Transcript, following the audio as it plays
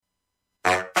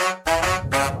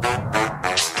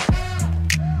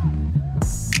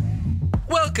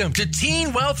Welcome to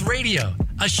Teen Wealth Radio,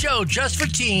 a show just for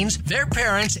teens, their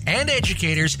parents, and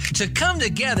educators to come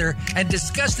together and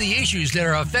discuss the issues that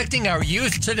are affecting our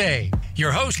youth today.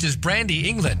 Your host is Brandy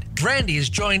England. Brandy is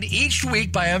joined each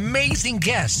week by amazing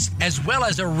guests, as well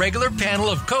as a regular panel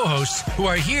of co-hosts who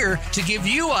are here to give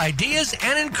you ideas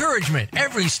and encouragement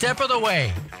every step of the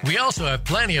way. We also have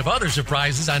plenty of other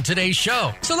surprises on today's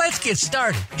show. So let's get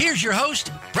started. Here's your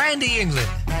host, Brandy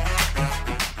England.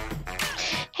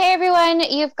 Hey everyone,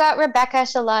 you've got Rebecca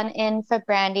Shalon in for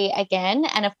Brandy again.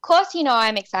 And of course, you know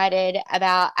I'm excited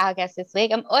about our guest this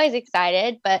week. I'm always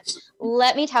excited, but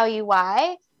let me tell you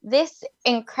why. This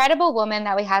incredible woman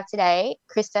that we have today,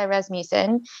 Krista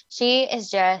Rasmussen, she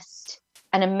is just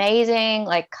an amazing,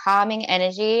 calming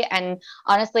energy. And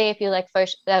honestly, if you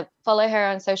follow her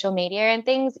on social media and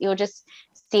things, you'll just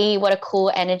see what a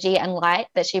cool energy and light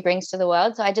that she brings to the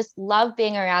world. So I just love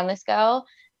being around this girl.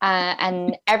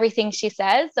 And everything she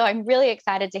says. So I'm really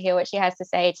excited to hear what she has to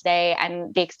say today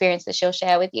and the experience that she'll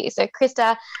share with you. So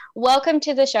Krista, welcome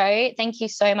to the show. Thank you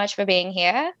so much for being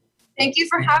here. Thank you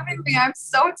for having me. I'm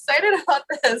so excited about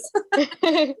this.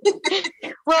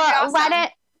 Well, awesome.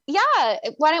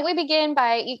 Why don't we begin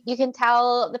by, you can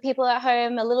tell the people at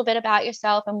home a little bit about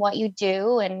yourself and what you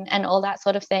do and all that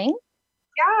sort of thing.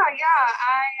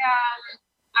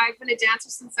 I've been a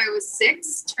dancer since I was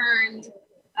 6, turned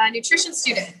a nutrition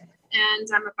student, and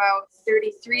I'm about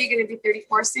 33, going to be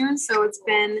 34 soon. So it's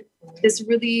been this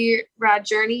really rad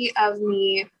journey of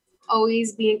me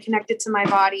always being connected to my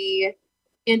body,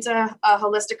 into a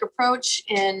holistic approach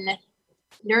in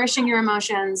nourishing your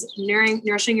emotions,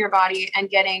 nourishing your body, and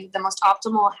getting the most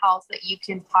optimal health that you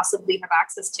can possibly have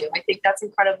access to. I think that's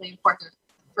incredibly important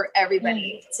for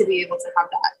everybody to be able to have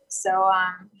that. So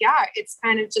it's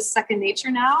kind of just second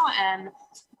nature now, and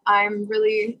I'm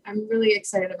really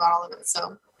excited about all of it.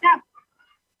 So, yeah.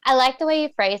 I like the way you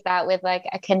phrase that with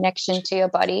a connection to your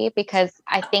body, because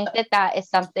I think that is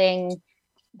something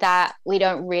that we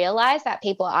don't realize that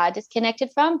people are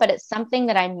disconnected from, but it's something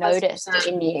that I noticed 100%.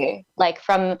 In you.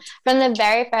 From the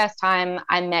very first time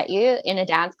I met you in a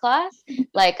dance class,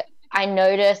 I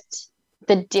noticed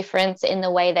the difference in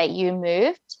the way that you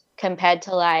moved compared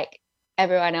to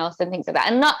everyone else and things like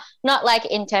that. And not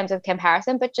in terms of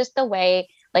comparison, but just the way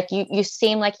you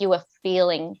seem like you were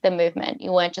feeling the movement.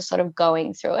 You weren't just sort of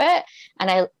going through it.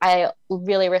 And I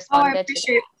really responded.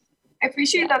 I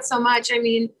appreciate that so much. I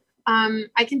mean,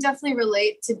 I can definitely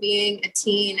relate to being a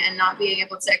teen and not being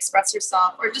able to express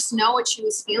yourself or just know what she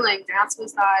was feeling. Dance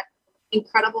was that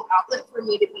incredible outlet for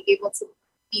me to be able to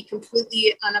be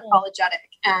completely unapologetic.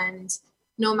 And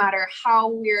no matter how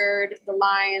weird the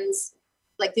lines,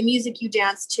 the music you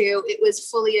danced to, it was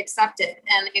fully accepted.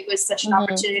 And it was such an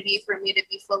opportunity for me to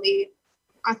be fully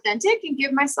authentic and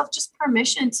give myself just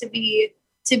permission to be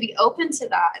open to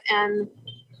that. And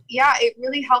it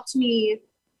really helped me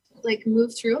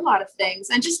move through a lot of things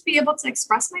and just be able to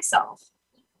express myself.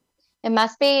 It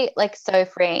must be so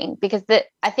freeing, because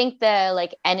I think the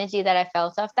energy that I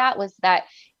felt off that was that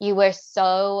you were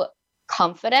so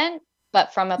confident,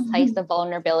 but from a place of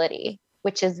vulnerability,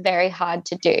 which is very hard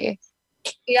to do.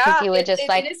 Yeah, you were just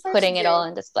putting it all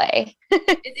on display.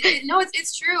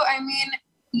 It's true. I mean,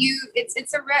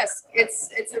 it's a risk.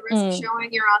 It's a risk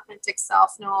showing your authentic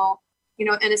self.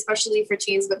 And especially for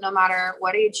teens, but no matter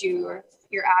what age you're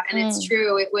at. And it's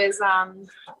true. It was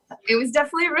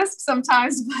definitely a risk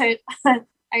sometimes, but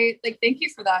I thank you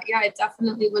for that. Yeah, it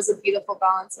definitely was a beautiful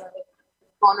balance of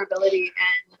vulnerability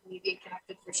and me being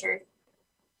connected for sure.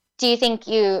 Do you think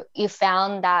you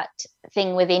found that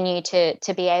thing within you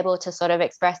to be able to sort of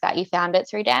express that? You found it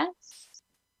through dance?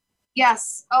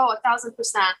 Yes.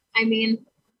 1,000%. I mean,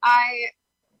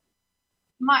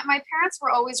 my parents were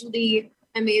always really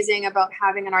amazing about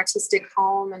having an artistic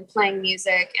home and playing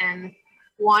music and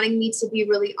wanting me to be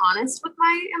really honest with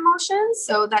my emotions.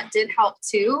 So that did help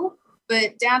too.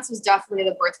 But dance was definitely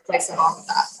the birthplace of all of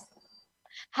that.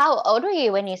 How old were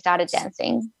you when you started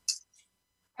dancing?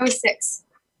 I was 6.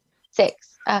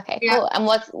 6. Okay, yeah. Cool. And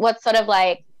what sort of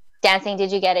dancing did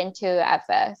you get into at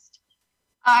first?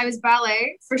 I was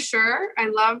ballet for sure. I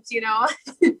loved,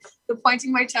 the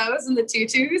pointing my toes and the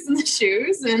tutus and the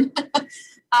shoes. And then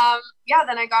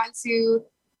I got into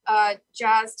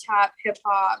jazz, tap, hip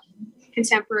hop,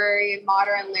 contemporary,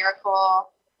 modern,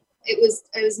 lyrical. It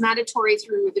was mandatory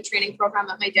through the training program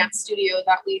at my dance studio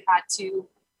that we had to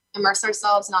immerse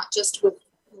ourselves, not just with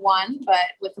one,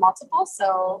 but with multiple.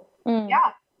 So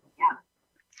yeah.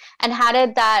 And how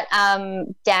did that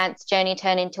dance journey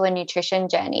turn into a nutrition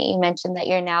journey? You mentioned that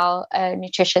you're now a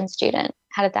nutrition student.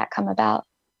 How did that come about?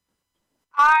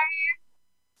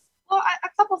 A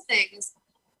couple things.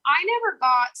 I never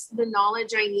got the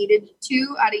knowledge I needed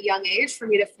to at a young age for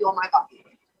me to fuel my body.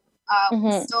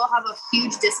 We still have a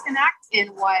huge disconnect in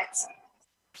what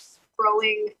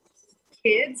growing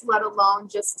kids, let alone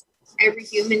just every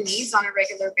human needs on a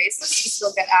regular basis to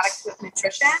still get adequate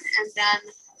nutrition. And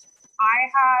then I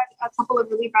had a couple of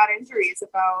really bad injuries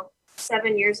about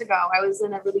 7 years ago. I was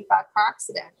in a really bad car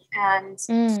accident, and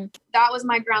that was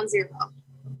my ground zero.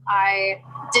 I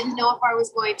didn't know if I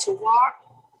was going to walk.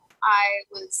 I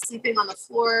was sleeping on the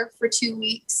floor for 2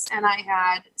 weeks, and I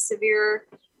had severe,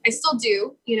 I still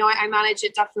do, you know, I manage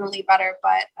it definitely better,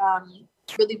 but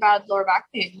really bad lower back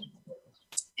pain.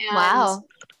 And wow.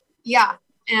 Yeah.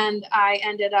 And I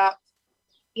ended up,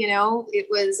 you know, it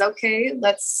was okay.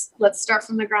 Let's start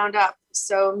from the ground up.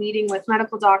 So meeting with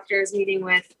medical doctors, meeting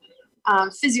with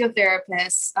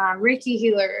physiotherapists, Reiki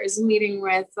healers, meeting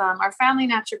with our family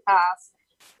naturopath.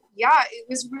 Yeah, it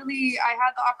was really, I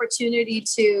had the opportunity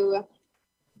to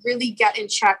really get in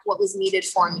check what was needed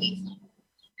for me.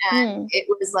 And it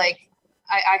was like,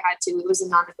 I had to, it was a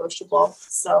non-negotiable.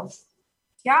 So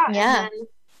yeah.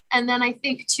 And then I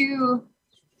think too,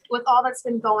 with all that's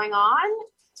been going on,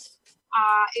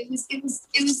 it was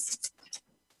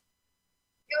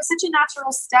such a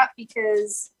natural step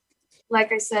because,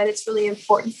 like I said, it's really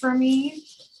important for me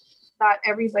that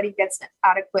everybody gets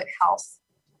adequate health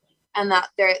and that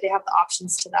they have the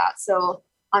options to that. So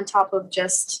on top of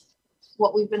just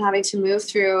what we've been having to move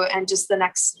through and just the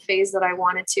next phase that I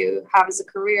wanted to have as a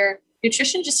career,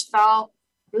 nutrition just fell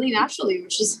really naturally,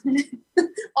 which is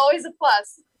always a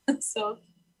plus. So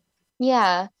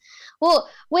yeah. Well,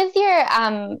 with your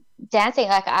dancing,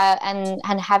 like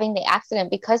and having the accident,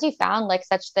 because you found like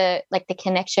such the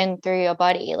connection through your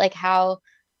body, like how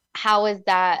was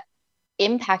that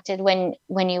impacted when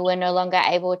you were no longer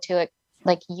able to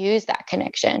like use that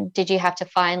connection? Did you have to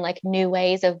find like new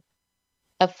ways of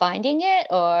finding it,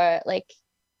 or like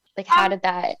how did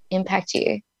that impact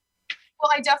you?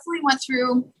 Well, I definitely went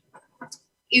through.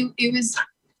 It was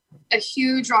a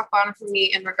huge rock bottom for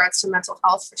me in regards to mental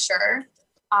health, for sure.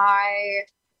 I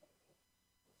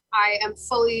am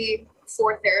fully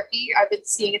for therapy. I've been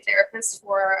seeing a therapist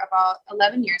for about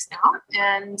 11 years now.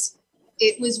 And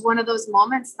it was one of those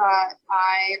moments that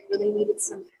I really needed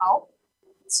some help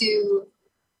to,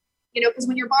 you know, because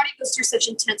when your body goes through such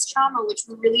intense trauma, which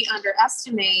we really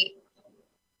underestimate,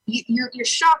 you're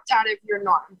shocked out of your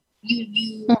norm.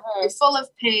 You're full of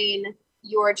pain.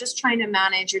 You're just trying to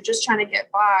manage. You're just trying to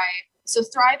get by. So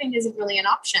thriving isn't really an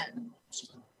option.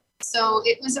 So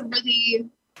it was a really,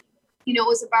 you know, it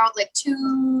was about like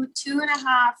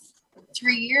 2.5,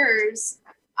 3 years.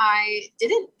 I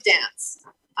didn't dance.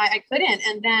 I couldn't.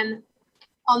 And then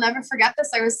I'll never forget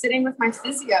this. I was sitting with my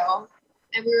physio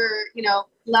and we were, you know,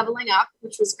 leveling up,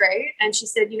 which was great. And she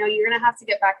said, you know, you're going to have to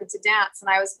get back into dance. And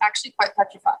I was actually quite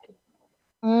petrified.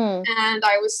 And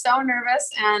I was so nervous,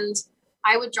 and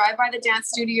I would drive by the dance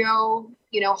studio,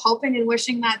 you know, hoping and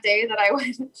wishing that day that I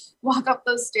would walk up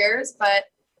those stairs. But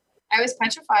I was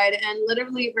petrified, and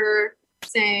literally her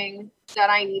saying that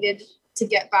I needed to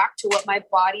get back to what my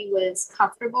body was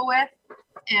comfortable with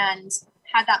and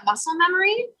had that muscle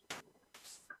memory.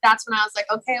 That's when I was like,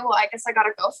 okay, well, I guess I got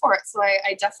to go for it. So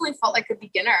I definitely felt like a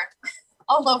beginner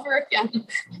all over again.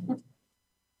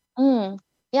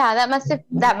 Yeah, that must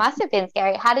have been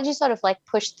scary. How did you sort of like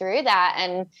push through that,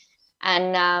 and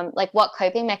like what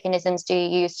coping mechanisms do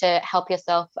you use to help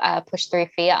yourself push through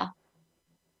fear?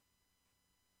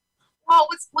 Well,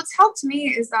 what's helped me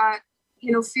is that,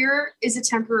 you know, fear is a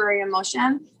temporary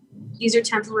emotion. These are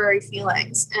temporary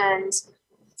feelings, and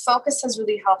focus has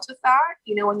really helped with that.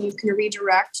 You know, when you can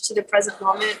redirect to the present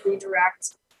moment,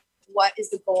 redirect what is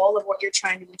the goal of what you're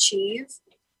trying to achieve.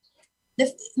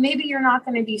 Maybe you're not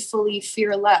going to be fully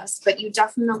fearless, but you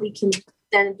definitely can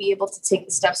then be able to take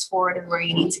the steps forward and where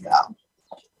you need to go.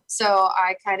 So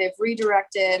I kind of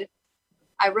redirected.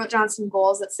 I wrote down some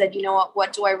goals that said, you know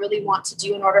what do I really want to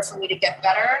do in order for me to get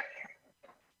better?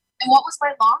 And what was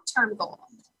my long-term goal?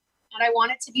 And I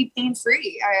wanted to be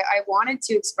pain-free. I wanted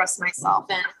to express myself,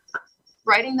 and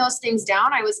writing those things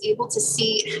down, I was able to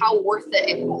see how worth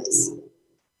it was.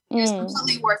 It was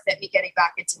completely worth it, me getting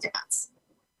back into dance.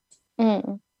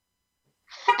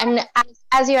 And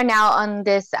as you're now on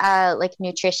this like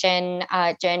nutrition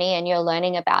journey and you're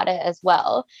learning about it as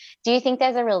well, do you think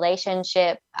there's a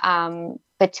relationship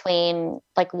between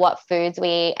like what foods we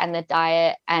eat and the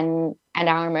diet and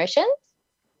our emotions?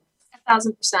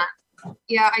 1,000%.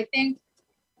 Yeah, I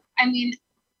mean,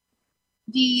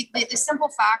 the simple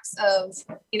facts of,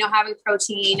 you know, having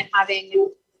protein,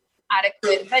 having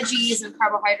adequate veggies and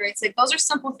carbohydrates, like those are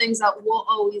simple things that will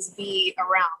always be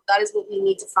around. That is what we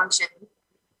need to function.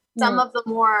 Some of the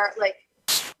more like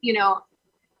you know,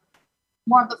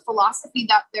 more of the philosophy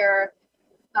that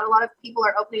a lot of people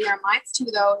are opening their minds to,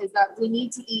 though, is that we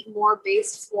need to eat more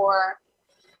based for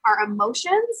our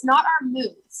emotions, not our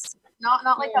moods, not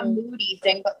like a moody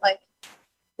thing, but like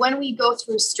when we go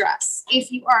through stress.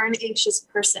 If you are an anxious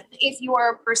person, if you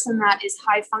are a person that is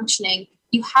high functioning,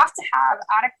 you have to have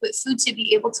adequate food to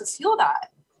be able to feel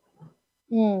that.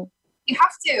 You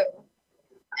have to.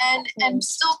 And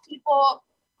still people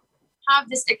have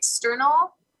this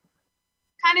external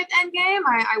kind of end game.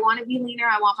 I want to be leaner.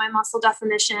 I want my muscle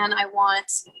definition. I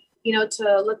want, you know,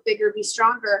 to look bigger, be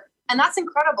stronger. And that's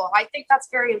incredible. I think that's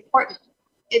very important.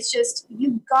 It's just,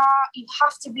 you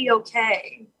have to be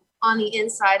okay on the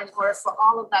inside in order for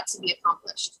all of that to be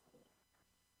accomplished.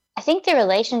 I think the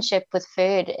relationship with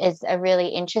food is a really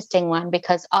interesting one,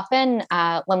 because often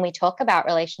when we talk about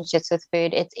relationships with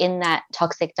food, it's in that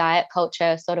toxic diet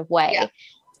culture sort of way.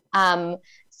 Yeah.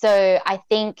 So I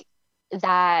think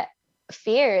that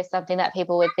fear is something that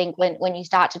people would think when you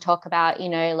start to talk about, you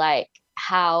know, like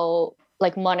how,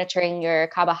 like monitoring your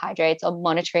carbohydrates or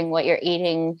monitoring what you're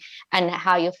eating and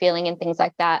how you're feeling and things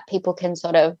like that, people can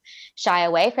sort of shy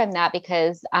away from that,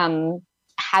 because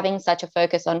having such a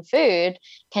focus on food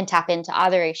can tap into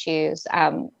other issues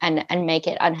and make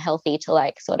it unhealthy to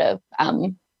like sort of,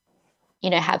 you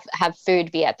know, have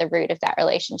food be at the root of that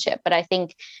relationship. But I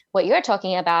think what you're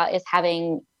talking about is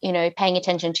having, you know, paying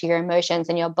attention to your emotions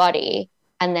and your body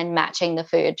and then matching the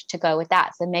food to go with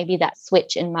that. So maybe that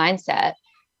switch in mindset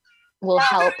will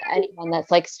help anyone that's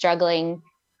like struggling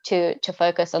to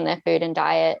focus on their food and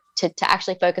diet, to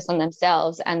actually focus on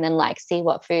themselves and then like see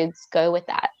what foods go with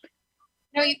that.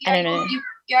 No,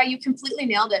 you completely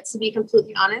nailed it. To be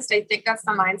completely honest, I think that's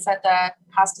the mindset that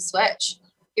has to switch.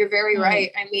 You're very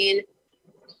right. I mean,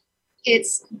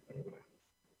 it's,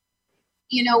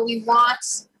 you know,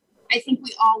 I think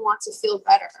we all want to feel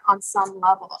better on some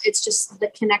level. It's just the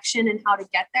connection and how to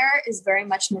get there is very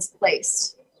much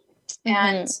misplaced.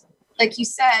 And like you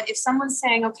said, if someone's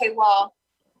saying, okay, well,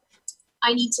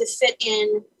 I need to fit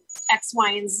in X,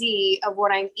 Y, and Z of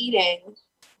what I'm eating,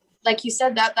 like you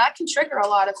said, that can trigger a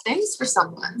lot of things for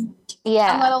someone.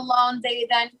 Yeah. And let alone they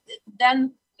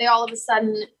then they all of a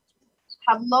sudden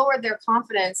have lowered their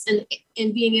confidence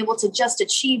in being able to just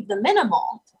achieve the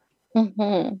minimal.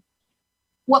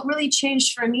 What really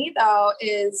changed for me, though,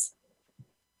 is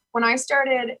when I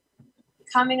started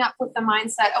coming up with the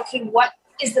mindset, okay, what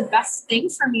is the best thing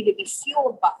for me to be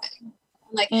fueled by?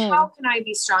 Like, how can I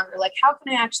be stronger? Like, how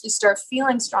can I actually start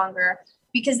feeling stronger?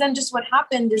 Because then just what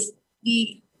happened is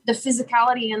the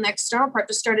physicality and the external part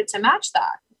just started to match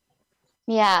that.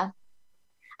 Yeah.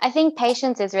 I think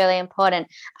patience is really important.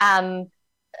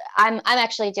 I'm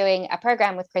actually doing a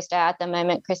program with Krista at the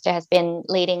moment. Krista has been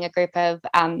leading a group of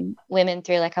women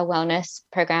through like a wellness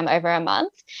program over a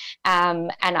month.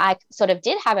 And I sort of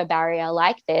did have a barrier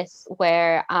like this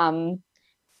where,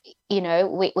 you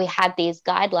know, we had these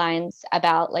guidelines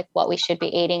about like what we should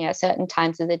be eating at certain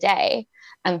times of the day.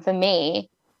 And for me,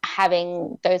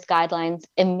 having those guidelines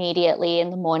immediately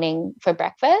in the morning for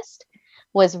breakfast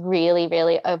was really,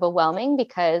 really overwhelming,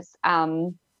 because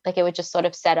like it would just sort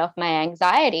of set off my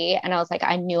anxiety. And I was like,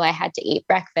 I knew I had to eat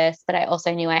breakfast, but I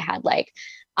also knew I had like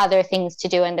other things to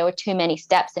do. And there were too many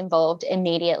steps involved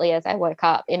immediately as I woke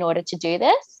up in order to do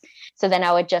this. So then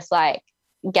I would just like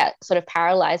get sort of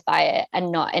paralyzed by it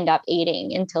and not end up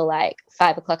eating until like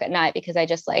 5 o'clock at night, because I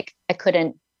just like, I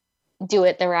couldn't do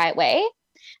it the right way.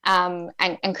 And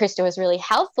Krista was really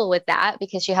helpful with that,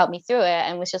 because she helped me through it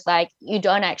and was just like, you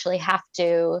don't actually have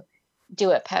to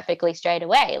do it perfectly straight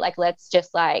away. Like, let's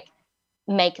just like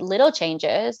make little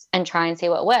changes and try and see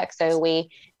what works. So we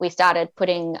started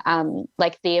putting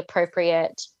like the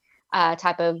appropriate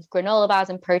type of granola bars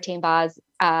and protein bars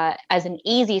as an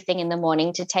easy thing in the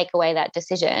morning to take away that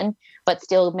decision, but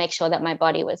still make sure that my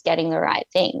body was getting the right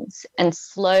things. And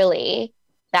slowly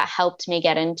that helped me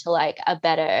get into like a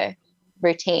better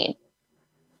routine.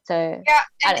 So yeah,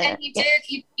 and you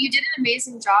did an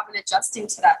amazing job in adjusting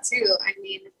to that too. I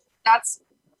mean, that's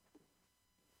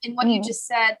in what you just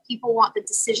said. People want the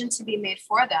decision to be made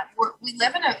for them. We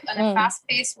live in a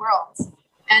fast-paced world,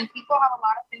 and people have a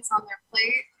lot of things on their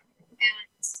plate,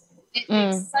 and it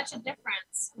makes such a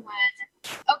difference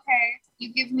when, okay,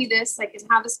 you give me this, I can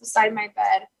have this beside my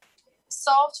bed,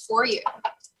 solved for you.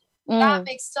 That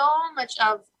makes so much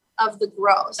of the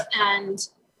growth and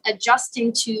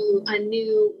adjusting to a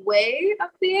new way of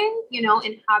being, you know,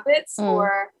 in habits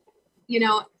or, you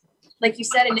know, like you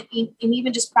said, and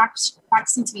even just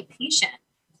practicing to be patient.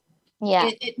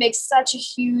 Yeah. It makes such a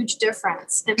huge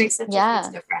difference. It makes such a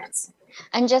huge difference.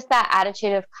 And just that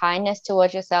attitude of kindness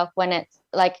towards yourself when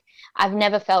like I've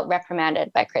never felt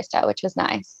reprimanded by Krista, which was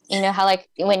nice. You know how like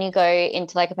when you go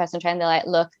into like a personal trainer, they're like,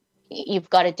 look, you've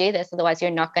got to do this, otherwise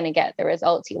you're not going to get the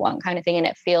results you want, kind of thing. And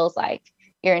it feels like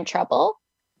you're in trouble.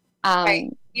 Right.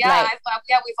 Yeah,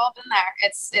 we've all been there.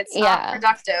 It's not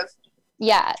productive.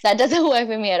 Yeah, that doesn't work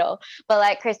for me at all. But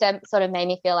like Krista sort of made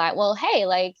me feel like, well, hey,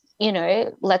 like, you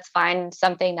know, let's find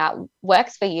something that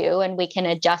works for you and we can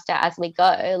adjust it as we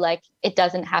go. Like it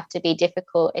doesn't have to be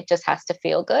difficult. It just has to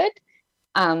feel good.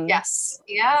 Yes.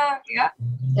 Yeah.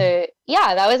 So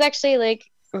yeah, that was actually like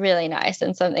really nice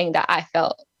and something that I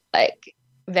felt like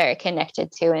very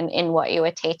connected to in what you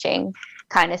were teaching,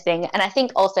 kind of thing. And I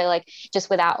think also like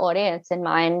just with our audience in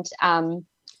mind,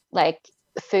 like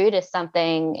food is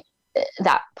something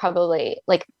that probably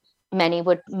like many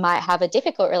might have a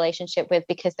difficult relationship with,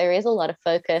 because there is a lot of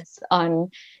focus on,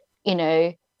 you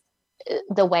know,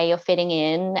 the way you're fitting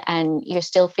in, and you're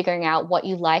still figuring out what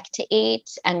you like to eat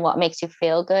and what makes you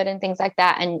feel good and things like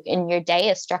that. And your day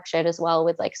is structured as well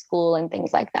with like school and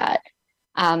things like that.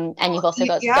 And you've also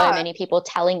got so many people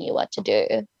telling you what to do.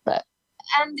 But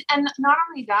and not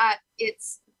only that,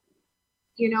 it's,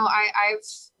 you know, I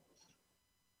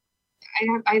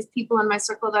have people in my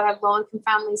circle that have low-income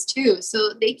families too.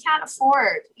 So they can't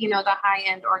afford, you know, the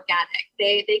high-end organic.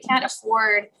 They can't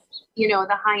afford, you know,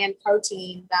 the high-end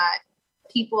protein that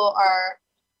people are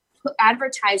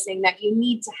advertising that you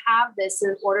need to have this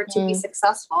in order to be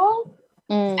successful.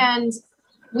 And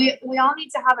we all need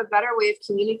to have a better way of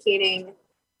communicating.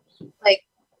 Like,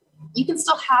 you can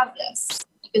still have this.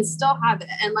 You can still have it.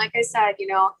 And like I said, you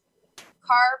know,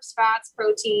 carbs, fats,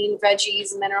 protein,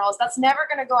 veggies, minerals, that's never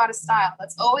going to go out of style.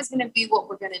 That's always going to be what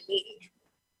we're going to need.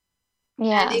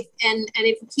 Yeah. And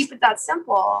if you keep it that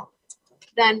simple,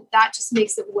 then that just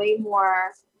makes it way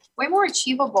more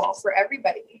achievable for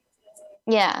everybody.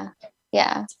 Yeah.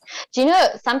 Yeah. Do you know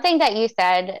something that you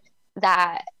said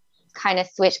that kind of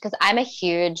switched? Because I'm a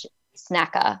huge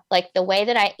snacker. Like the way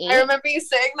that I eat. I remember you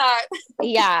saying that.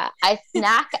 Yeah. I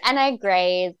snack and I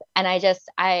graze, and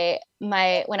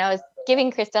when I was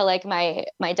giving Krista like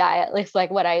my diet list,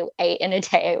 like what I ate in a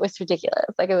day, it was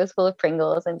ridiculous. Like it was full of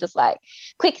Pringles and just like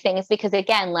quick things, because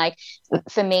again, like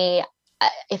for me,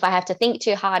 if I have to think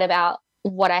too hard about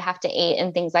what I have to eat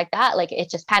and things like that, like it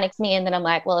just panics me. And then I'm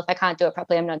like, well, if I can't do it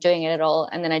properly, I'm not doing it at all.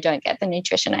 And then I don't get the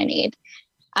nutrition I need.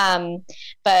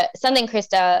 But something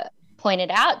Krista pointed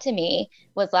out to me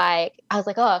was like, I was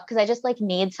like, oh, because I just like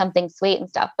need something sweet and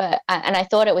stuff. But, and I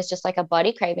thought it was just like a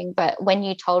body craving. But when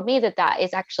you told me that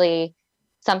is actually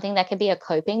something that can be a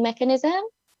coping mechanism,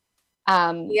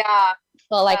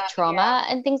 for like trauma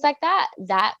and things like that,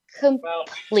 that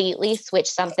completely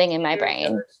switched something in my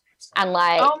brain. And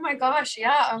like, oh my gosh,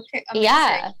 yeah, okay, amazing.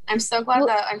 Yeah, I'm so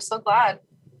glad.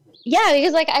 Yeah,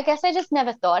 because like I guess I just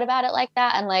never thought about it like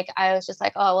that, and like I was just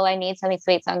like, oh well, I need something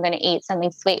sweet, so I'm going to eat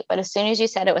something sweet. But as soon as you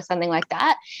said it was something like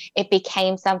that, it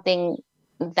became something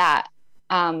that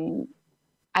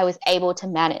I was able to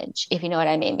manage, if you know what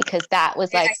I mean, because that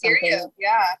was like something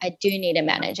I do need to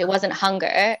manage. It wasn't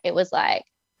hunger. It was like,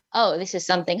 oh, this is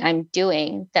something I'm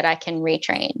doing that I can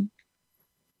retrain.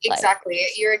 Exactly.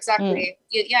 Like, you're exactly,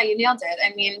 you nailed it.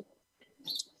 I mean,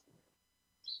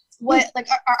 what, like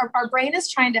our brain is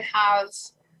trying to have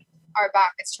our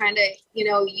back. It's trying to, you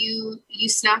know, you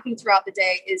snacking throughout the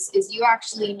day is you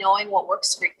actually knowing what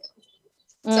works for you.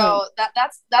 So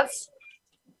that's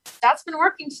been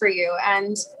working for you.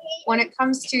 And when it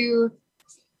comes to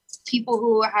people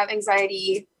who have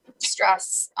anxiety,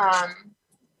 stress,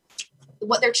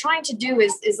 what they're trying to do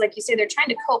is like you say, they're trying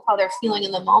to cope how they're feeling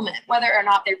in the moment, whether or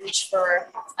not they reach for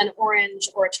an orange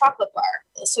or a chocolate bar.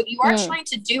 So you are trying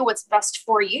to do what's best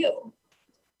for you.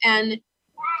 And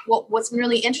what's been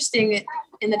really interesting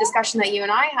in the discussion that you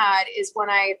and I had is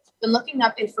when I've been looking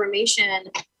up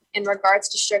information in regards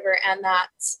to sugar and that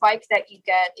spike that you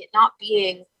get, it not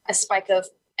being a spike of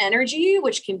energy,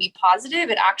 which can be positive,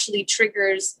 it actually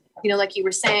triggers, you know, like you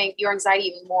were saying, your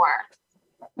anxiety even more.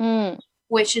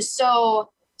 Which is so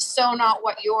not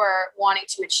what you're wanting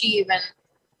to achieve. And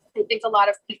I think a lot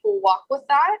of people walk with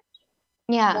that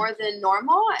more than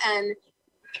normal. And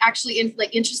actually,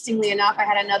 interestingly enough, I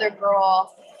had another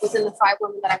girl within the 5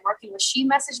 women that I'm working with. She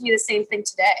messaged me the same thing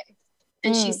today.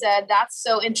 And she said, that's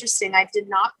so interesting. I did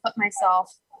not put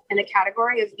myself in a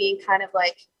category of being kind of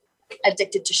like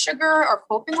addicted to sugar or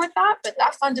coping with that, but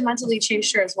that fundamentally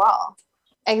changed her as well.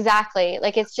 Exactly.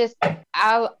 Like, it's just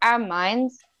our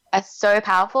minds are so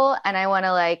powerful, and I want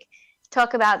to like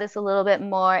talk about this a little bit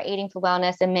more, eating for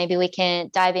wellness, and maybe we can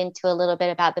dive into a little bit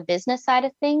about the business side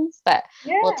of things, but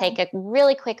we'll take a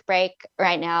really quick break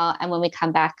right now, and when we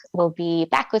come back, we'll be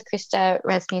back with Krista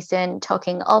Rasmussen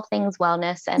talking all things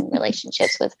wellness and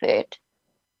relationships with food.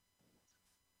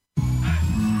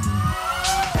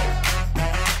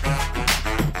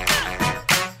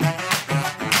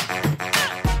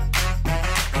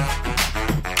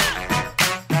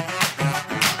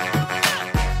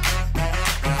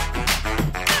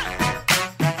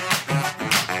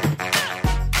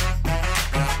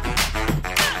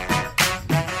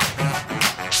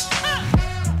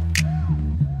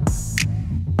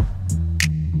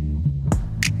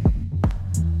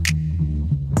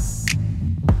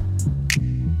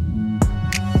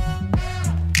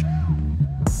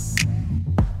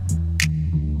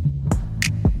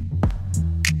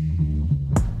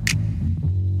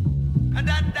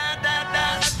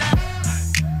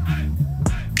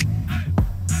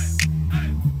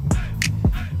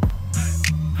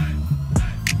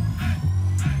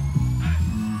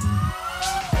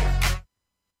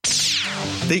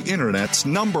 The Internet's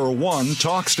 #1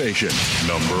 talk station.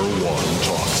 #1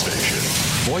 talk station.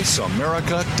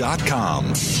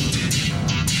 VoiceAmerica.com.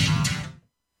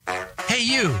 Hey,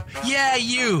 you. Yeah,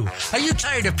 you. Are you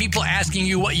tired of people asking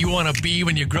you what you want to be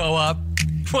when you grow up?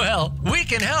 Well, we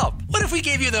can help. What if we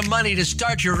gave you the money to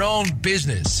start your own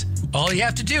business? All you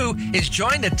have to do is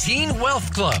join the Teen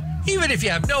Wealth Club. Even if you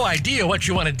have no idea what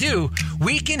you want to do,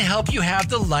 we can help you have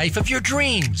the life of your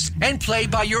dreams and play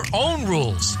by your own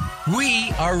rules.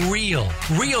 We are real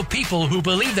people who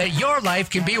believe that your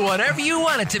life can be whatever you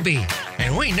want it to be.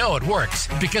 And we know it works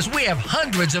because we have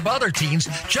hundreds of other teens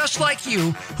just like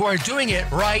you who are doing it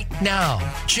right now.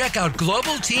 Check out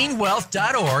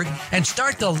globalteenwealth.org and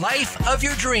start the life of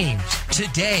your dreams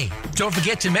today. Don't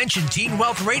forget to mention Teen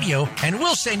Wealth Radio and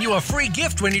we'll send you a free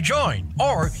gift when you join.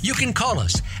 Or you can call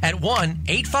us at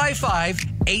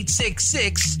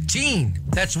 1-855-866-TEEN.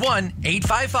 That's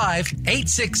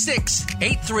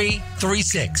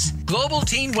 1-855-866-8336.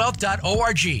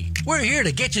 globalteenwealth.org. We're here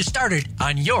to get you started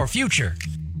on your future.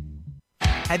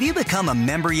 Have you become a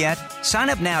member yet? Sign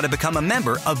up now to become a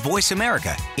member of Voice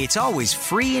America. It's always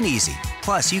free and easy.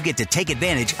 Plus, you get to take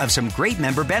advantage of some great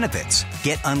member benefits.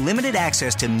 Get unlimited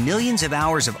access to millions of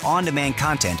hours of on-demand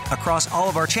content across all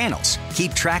of our channels.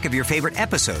 Keep track of your favorite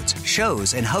episodes,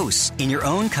 shows, and hosts in your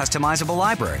own customizable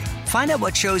library. Find out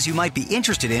what shows you might be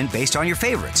interested in based on your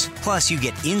favorites. Plus, you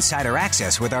get insider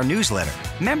access with our newsletter.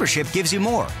 Membership gives you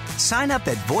more. Sign up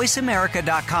at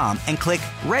voiceamerica.com and click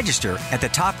register at the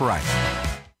top right.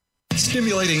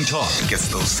 Stimulating talk. Gets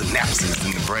those synapses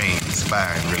in the brain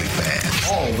firing really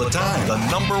fast. All the time. The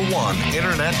 #1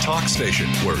 Internet talk station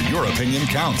where your opinion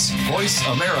counts.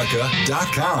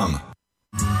 VoiceAmerica.com.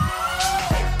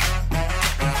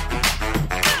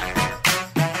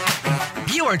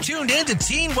 You are tuned in to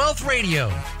Teen Wealth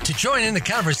Radio. To join in the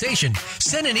conversation,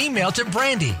 send an email to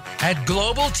Brandy at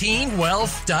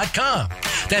globalteenwealth.com.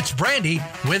 That's Brandy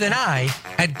with an I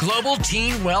at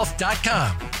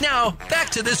globalteenwealth.com. Now, back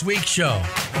to this week's show.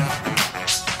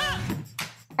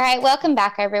 All right, welcome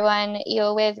back, everyone.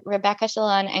 You're with Rebecca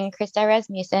Shalon and Krista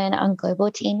Rasmussen on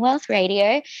Global Teen Wealth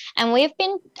Radio. And we've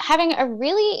been having a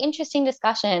really interesting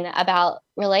discussion about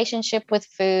relationship with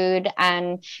food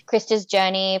and Krista's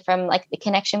journey from like the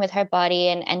connection with her body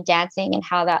and dancing and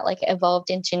how that like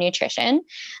evolved into nutrition.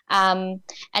 And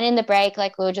in the break,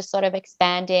 like we were just sort of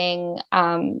expanding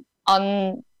on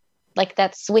like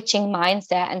that switching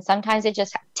mindset. And sometimes it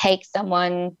just takes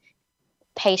someone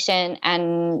patient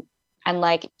and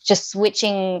like just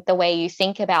switching the way you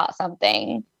think about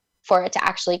something for it to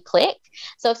actually click.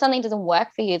 So if something doesn't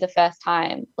work for you the first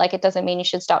time, like it doesn't mean you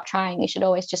should stop trying. You should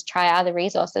always just try other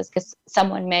resources because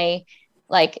someone may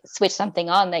like switch something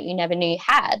on that you never knew you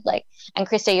had. Like, and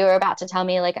Krista, you were about to tell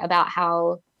me like about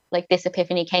how like this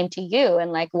epiphany came to you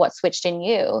and like what switched in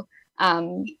you.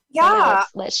 Yeah.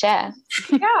 Let's share.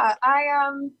 Yeah.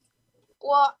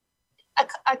 Well,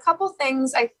 a couple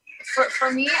things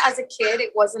for me as a kid,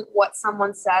 it wasn't what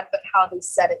someone said, but how they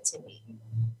said it to me.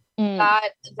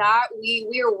 That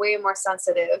we are way more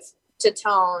sensitive to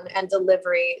tone and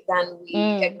delivery than we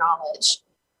acknowledge.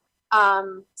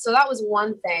 So that was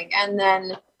one thing. And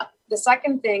then the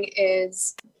second thing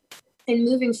is in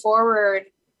moving forward,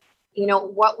 you know,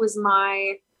 what was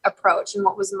my approach and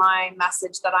what was my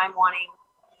message that I'm wanting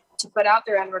to put out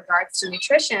there in regards to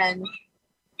nutrition?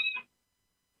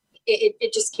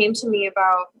 It just came to me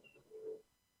about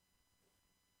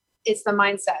it's the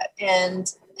mindset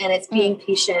and it's being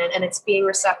patient and it's being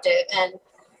receptive and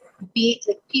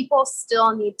people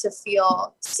still need to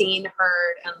feel seen,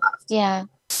 heard, and loved. Yeah.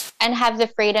 And have the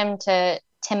freedom to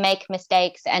make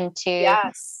mistakes and to,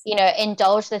 you know,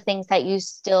 indulge the things that you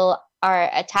still are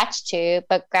attached to,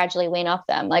 but gradually wean off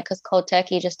them. Like, cause cold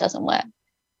turkey just doesn't work.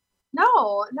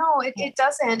 No, it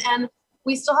doesn't. And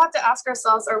we still have to ask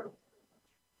ourselves, are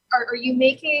you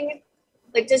making,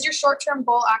 like, does your short-term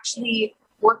goal actually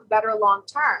work better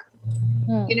long-term?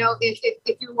 You know,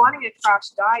 if you're wanting a crash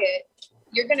diet,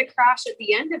 you're going to crash at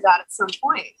the end of that at some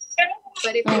point.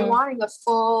 But if you're wanting a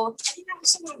full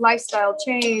lifestyle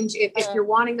change, if you're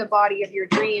wanting the body of your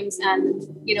dreams and,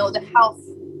 you know, the health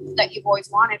that you've always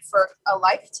wanted for a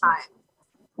lifetime,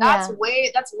 that's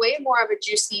way more of a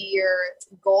juicier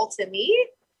goal to me,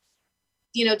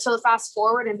 you know, to fast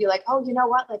forward and be like, oh, you know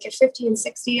what, like at 50 and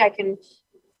 60, I can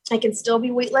still be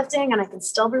weightlifting and I can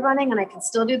still be running and I can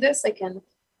still do this. I can,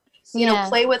 you know,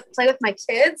 play with my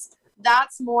kids.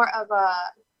 That's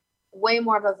way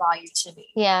more of a value to me.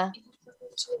 Yeah.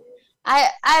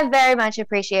 I very much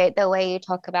appreciate the way you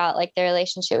talk about like the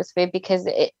relationship with food, because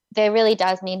there really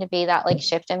does need to be that like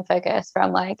shift in focus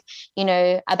from like, you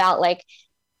know, about like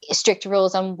strict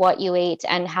rules on what you eat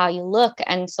and how you look,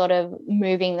 and sort of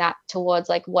moving that towards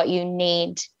like what you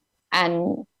need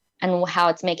and how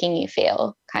it's making you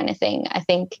feel, kind of thing. I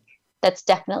think that's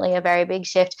definitely a very big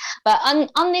shift. But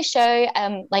on this show,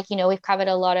 like, you know, we've covered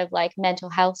a lot of like mental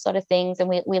health sort of things, and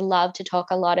we love to talk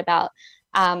a lot about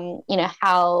you know,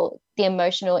 how the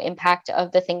emotional impact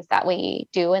of the things that we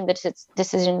do and the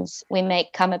decisions we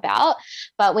make come about.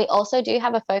 But we also do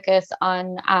have a focus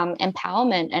on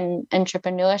empowerment and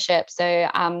entrepreneurship. So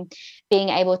being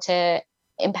able to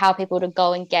empower people to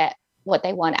go and get what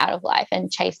they want out of life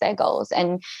and chase their goals.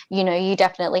 And, you know, you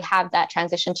definitely have that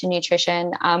transition to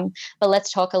nutrition. But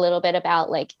let's talk a little bit about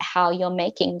like how you're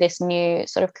making this new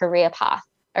sort of career path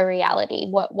a reality.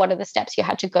 What are the steps you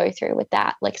had to go through with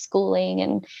that, like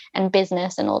schooling and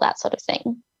business and all that sort of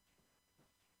thing?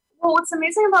 Well, what's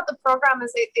amazing about the program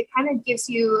is it kind of gives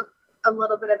you a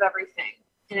little bit of everything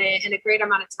in a great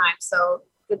amount of time. So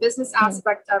the business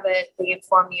aspect of it, they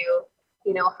inform you,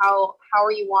 you know, how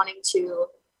are you wanting to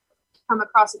come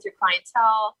across with your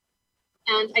clientele.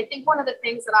 And I think one of the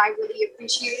things that I really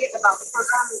appreciate about the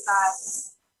program is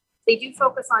that they do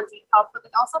focus on deep health, but they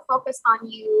also focus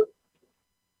on you,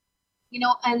 you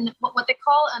know, and what they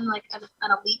call an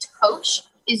elite coach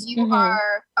is you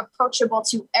are approachable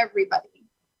to everybody.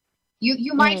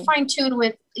 You might fine tune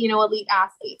with, you know, elite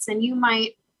athletes, and you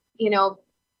might, you know,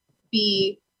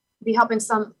 be helping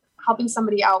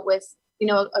somebody out with, you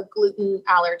know, a gluten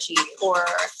allergy, or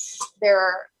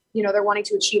they're wanting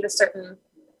to achieve a certain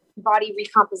body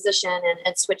recomposition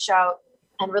and switch out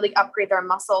and really upgrade their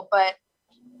muscle. But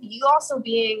you also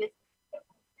being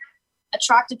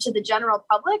attractive to the general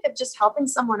public of just helping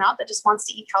someone out that just wants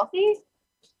to eat healthy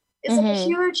is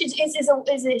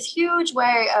a huge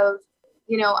way of,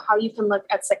 you know, how you can look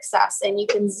at success, and you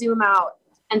can zoom out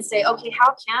and say, okay,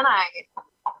 how can I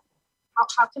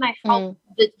help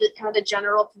the kind of the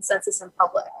general consensus in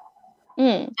public?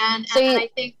 And I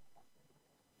think,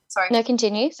 sorry. No,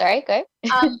 continue. Sorry, go.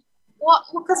 Well,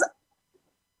 because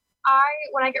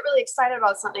when I get really excited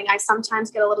about something, I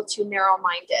sometimes get a little too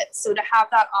narrow-minded. So to have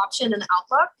that option and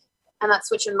outlook and that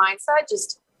switch in mindset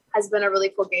just has been a really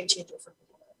cool game changer for me.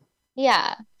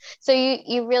 Yeah. So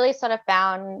you really sort of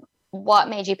found what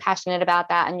made you passionate about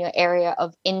that and your area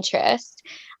of interest.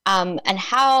 And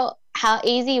how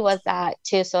easy was that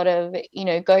to sort of, you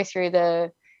know, go through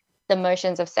the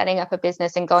motions of setting up a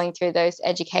business and going through those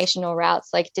educational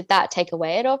routes? Like, did that take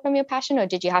away at all from your passion, or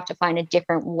did you have to find a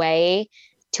different way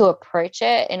to approach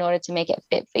it in order to make it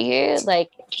fit for you?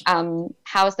 Like,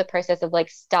 how was the process of like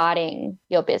starting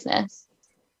your business?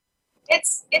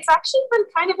 It's actually been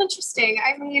kind of interesting.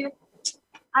 I mean,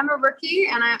 I'm a rookie,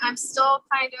 and I'm still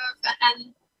kind of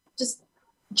and just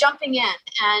jumping in,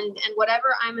 and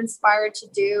whatever I'm inspired to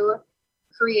do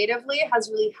creatively has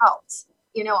really helped.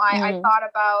 You know, I thought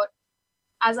about,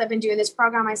 as I've been doing this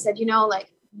program, I said, you know,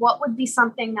 like, what would be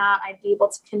something that I'd be able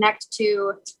to connect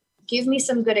to, give me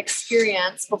some good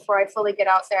experience before I fully get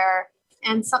out there,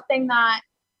 and something that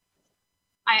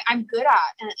I'm good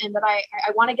at, and that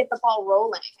I want to get the ball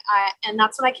rolling. And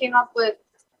that's when I came up with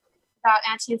that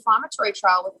anti-inflammatory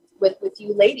trial with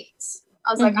you ladies.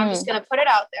 I was like, I'm just going to put it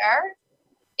out there.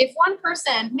 If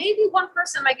maybe one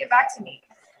person might get back to me,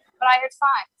 but I heard 5,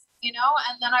 you know?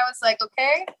 And then I was like,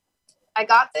 okay, I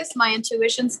got this. My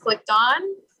intuitions clicked on.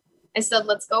 I said,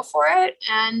 let's go for it.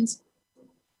 And,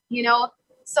 you know,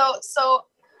 so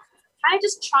kind of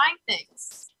just trying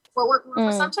things.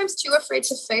 We're sometimes too afraid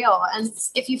to fail. And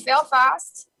if you fail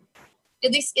fast,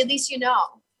 at least you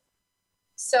know.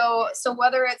 So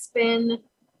whether it's been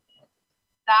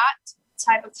that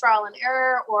type of trial and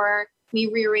error, or me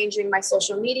rearranging my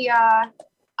social media,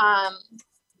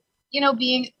 you know,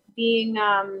 being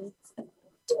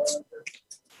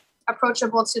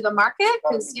approachable to the market,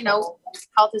 because, you know,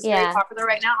 health is very popular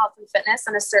right now. Health and fitness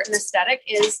and a certain aesthetic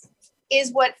is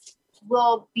what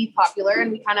will be popular,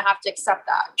 and we kind of have to accept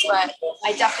that. But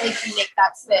I definitely can make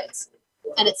that fit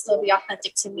and it still be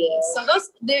authentic to me. So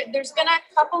there's been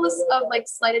a couple of like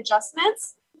slight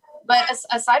adjustments, but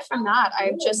aside from that,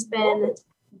 I've just been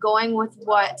going with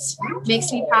what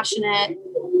makes me passionate,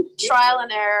 trial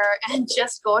and error, and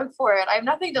just going for it. I have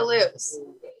nothing to lose.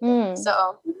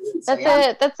 So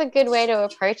that's a good way to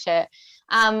approach it.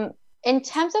 In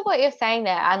terms of what you're saying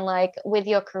there, and like with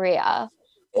your career,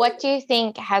 what do you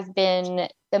think has been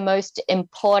the most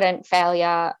important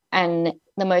failure and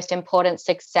the most important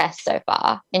success so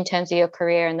far in terms of your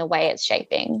career and the way it's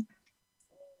shaping?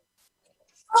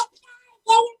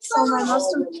 So my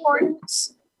most important,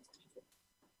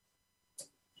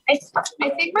 I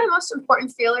think my most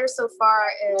important failure so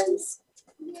far is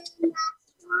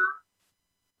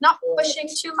not pushing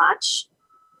too much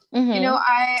Mm-hmm. You know,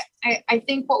 I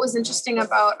think what was interesting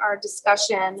about our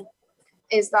discussion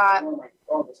is that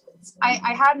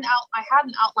I had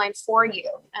an outline for you,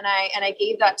 and I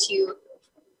gave that to you.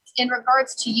 In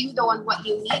regards to you though, and what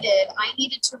you needed, I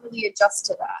needed to really adjust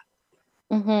to that.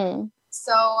 Mm-hmm.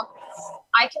 So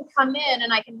I can come in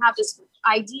and I can have this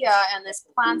idea and this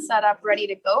plan set up ready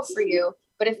to go for you.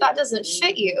 But if that doesn't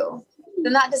fit you,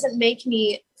 then that doesn't make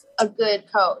me a good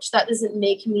coach. That doesn't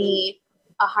make me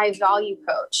a high value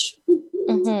coach,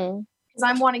 because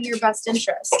I'm wanting your best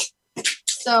interest.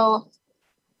 So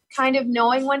kind of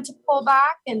knowing when to pull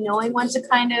back and knowing when to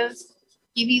kind of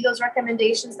give you those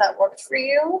recommendations that worked for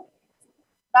you.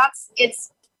 That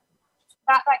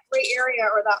gray area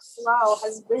or that flow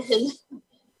has been,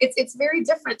 it's very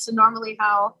different to normally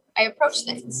how I approach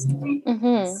things.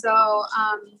 So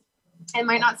it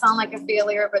might not sound like a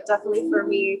failure, but definitely for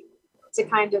me to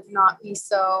kind of not be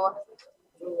so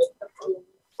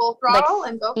full throttle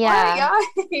and go for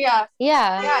it.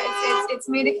 Yeah. It's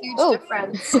made a huge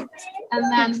difference.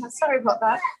 And then, sorry about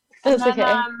that. That's and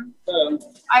then, okay.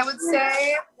 I would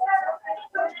say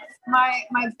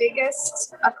my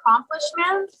biggest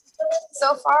accomplishment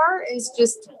so far is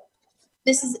just,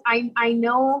 I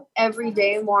know every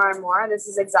day more and more, this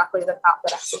is exactly the path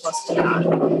that I'm supposed to be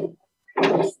on.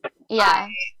 Yeah.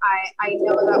 I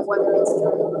know that whether it's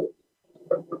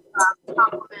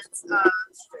compliments of,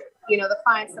 you know, the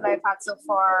clients that I've had so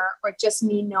far, or just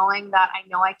me knowing that I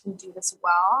know I can do this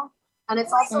well. And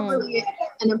it's also really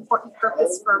an important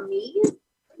purpose for me.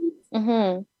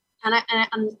 And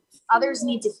others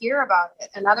need to hear about it,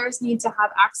 and others need to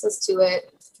have access to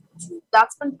it.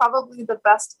 That's been probably the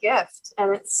best gift.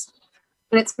 And it's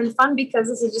been fun because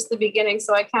this is just the beginning.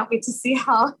 So I can't wait to see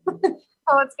how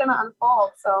it's going to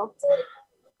unfold. So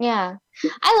yeah,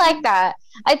 I like that.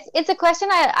 It's a question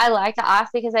I like to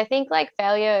ask, because I think like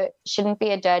failure shouldn't be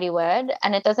a dirty word,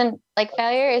 and it doesn't, like,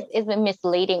 failure is a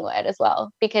misleading word as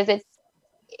well, because it's,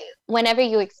 whenever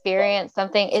you experience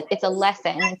something, it's a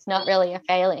lesson. It's not really a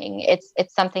failing. It's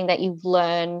something that you've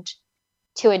learned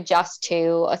to adjust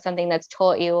to, or something that's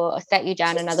taught you or set you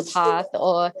down another path,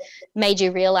 or made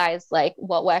you realize like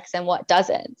what works and what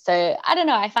doesn't. So I don't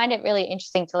know. I find it really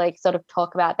interesting to like sort of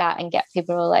talk about that and get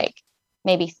people to like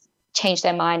maybe change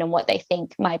their mind on what they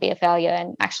think might be a failure,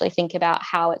 and actually think about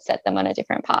how it set them on a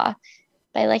different path.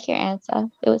 But I like your answer.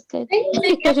 It was good. Thank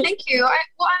you.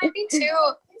 I think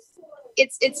too,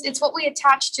 it's what we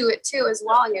attach to it too as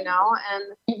well, you know,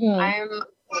 and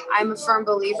I'm a firm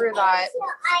believer that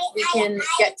we can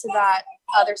get to that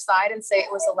other side and say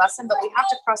it was a lesson, but we have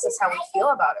to process how we feel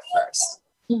about it first.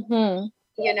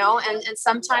 You know, and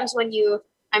sometimes when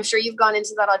I'm sure you've gone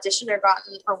into that audition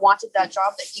or wanted that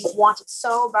job that you wanted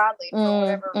so badly for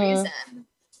whatever reason,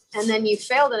 and then you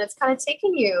failed, and it's kind of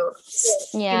taken you,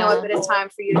 you know, a bit of time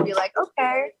for you to be like,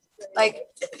 okay, like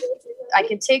I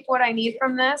can take what I need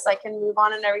from this. I can move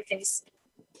on, and everything's,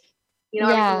 you know,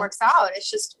 everything works out. It's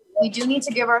just, we do need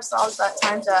to give ourselves that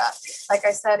time to, like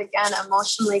I said, again,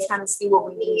 emotionally kind of see what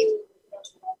we need.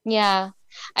 Yeah.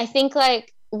 I think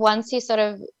like once you sort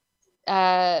of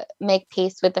make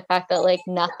peace with the fact that like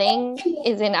nothing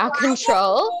is in our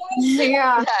control,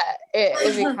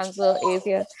 it becomes a little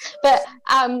easier. But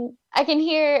I can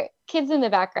hear kids in the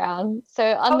background, so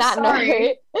on that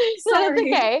note, that's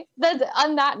okay.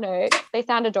 On that note, they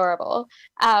sound adorable.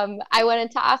 I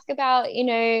wanted to ask about, you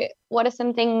know, what are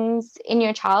some things in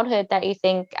your childhood that you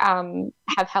think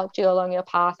have helped you along your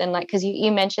path? And like, because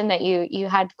you mentioned that you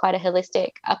had quite a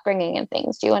holistic upbringing and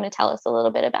things. Do you want to tell us a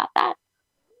little bit about that?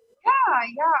 I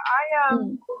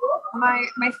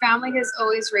my family has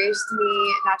always raised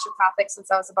me naturopathic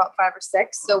since I was about 5 or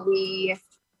 6. So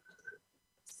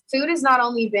food has not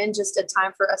only been just a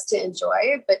time for us to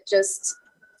enjoy, but just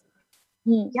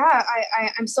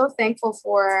I'm so thankful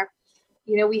for,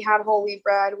 you know, we had whole wheat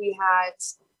bread, we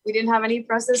didn't have any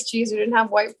processed cheese, we didn't have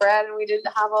white bread, and we didn't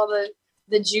have all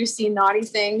the juicy naughty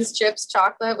things, chips,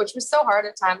 chocolate, which was so hard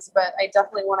at times. But I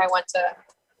definitely, when I went to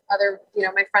other, you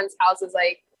know, my friends' houses,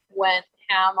 I went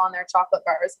ham on their chocolate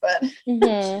bars. But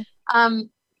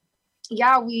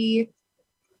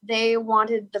they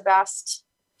wanted the best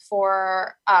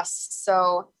for us.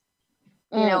 So,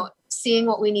 you know, seeing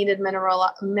what we needed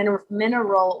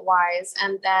mineral wise.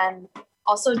 And then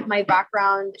also my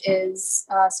background is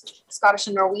Scottish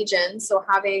and Norwegian. So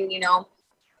having, you know,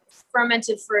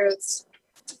 fermented fruits,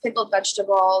 pickled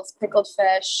vegetables, pickled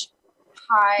fish,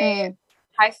 high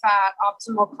fat,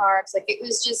 optimal carbs. Like it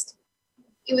was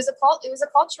a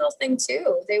cultural thing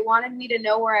too. They wanted me to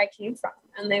know where I came from,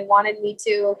 and they wanted me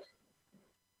to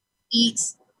eat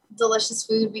delicious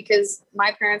food because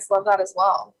my parents love that as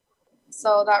well.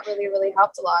 So that really, really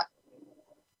helped a lot.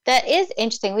 That is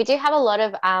interesting. We do have a lot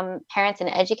of parents and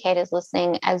educators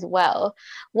listening as well.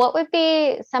 What would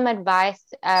be some advice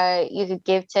you could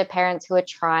give to parents who are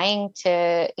trying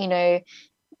to,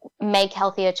 make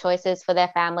healthier choices for their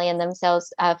family and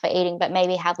themselves for eating, but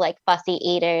maybe have like fussy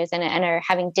eaters and are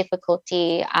having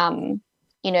difficulty,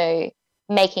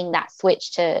 making that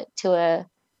switch to a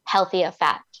healthier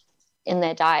fat in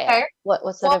their diet? Okay.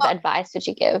 What sort of advice would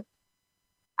you give?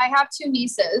 I have 2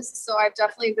 nieces, so I've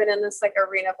definitely been in this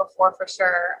arena before for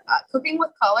sure. Cooking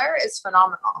with color is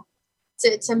phenomenal.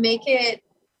 To make it,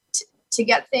 to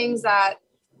get things that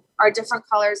are different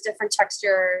colors, different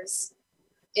textures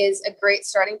is a great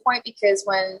starting point, because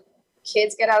when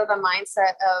kids get out of the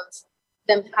mindset of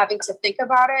them having to think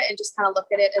about it and just kind of look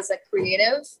at it as a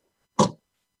creative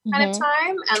kind of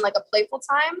time and like a playful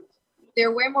time,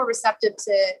 they're way more receptive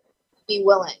to be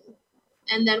willing.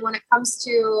 And then when it comes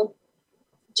to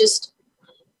just,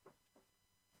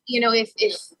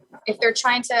 if they're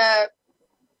trying to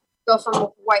go from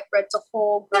white bread to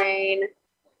whole grain,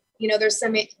 there's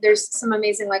some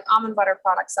amazing like almond butter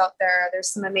products out there. There's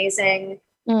some amazing,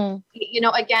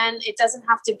 again, it doesn't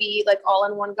have to be like all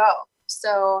in one go.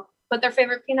 So put their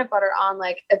favorite peanut butter on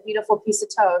like a beautiful piece of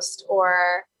toast,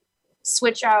 or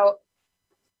switch out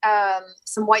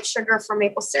some white sugar for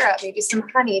maple syrup, maybe some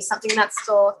honey, something that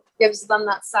still gives them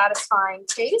that satisfying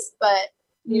taste, but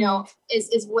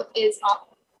is what is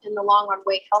in the long run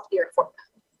way healthier for them.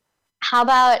 How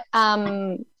about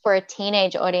for a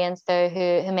teenage audience though,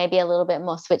 who may be a little bit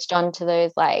more switched on to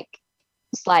those like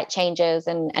slight changes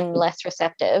and less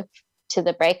receptive to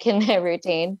the break in their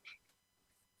routine?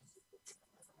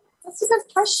 That's a good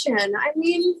question. I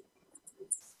mean,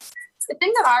 the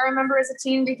thing that I remember as a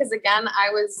teen, because again,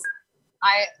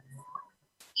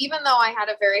 even though I had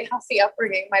a very healthy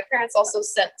upbringing, my parents also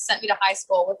sent me to high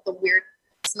school with the weird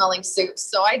smelling soups.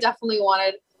 So I definitely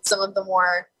wanted some of the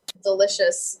more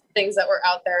delicious things that were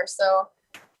out there. So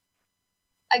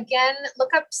again,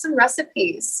 look up some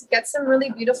recipes, get some really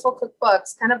beautiful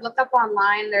cookbooks, kind of look up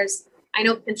online. I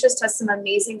know Pinterest has some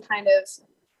amazing kind of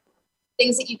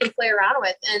things that you can play around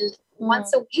with. And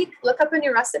once a week, look up a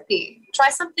new recipe, try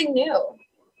something new.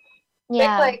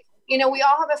 Yeah. We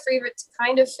all have a favorite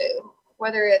kind of food,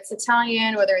 whether it's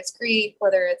Italian, whether it's Greek,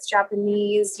 whether it's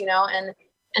Japanese,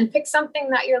 and pick something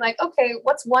that you're like, okay,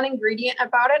 what's one ingredient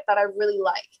about it that I really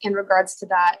like in regards to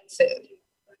that food?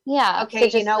 Yeah. Okay.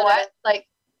 So you know what? Like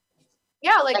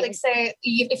say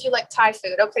if you like Thai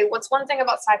food, okay, what's one thing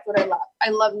about Thai food I love? I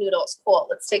love noodles. Cool.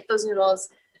 Let's take those noodles,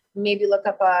 maybe look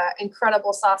up a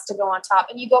incredible sauce to go on top,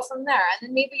 and you go from there. And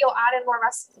then maybe you'll add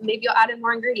in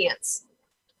more ingredients.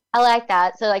 I like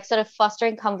that. So like sort of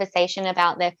fostering conversation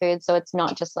about their food. So it's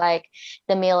not just like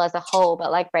the meal as a whole,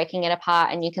 but like breaking it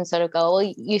apart, and you can sort of go,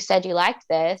 well, you said you liked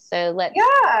this, so let's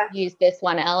use this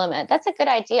one element. That's a good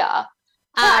idea.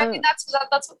 I mean, that's what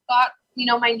got,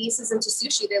 my nieces into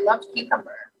sushi. They loved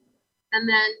cucumber. And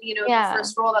then, the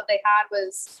first roll that they had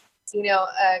was,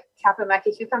 a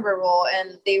Kappa-Meki cucumber roll,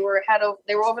 and they were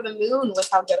over the moon with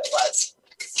how good it was.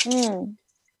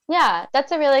 Yeah,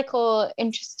 that's a really cool,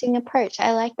 interesting approach.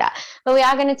 I like that. But we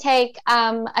are going to take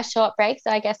a short break.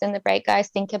 So I guess in the break, guys,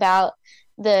 think about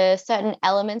the certain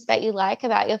elements that you like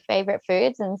about your favorite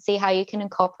foods and see how you can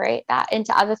incorporate that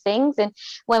into other things. And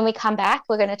when we come back,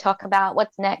 we're going to talk about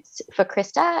what's next for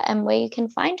Krista and where you can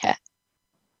find her.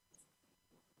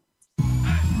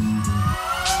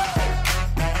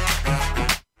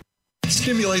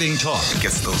 Stimulating talk. It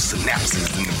gets those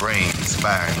synapses in the brain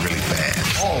firing really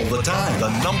fast. All the time. The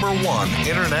 #1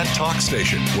 internet talk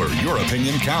station where your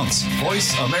opinion counts.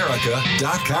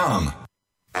 VoiceAmerica.com.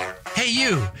 Hey,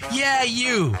 you. Yeah,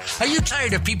 you. Are you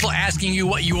tired of people asking you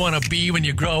what you want to be when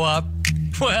you grow up?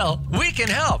 Well, we can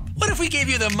help. What if we gave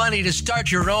you the money to start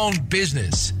your own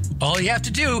business? All you have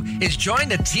to do is join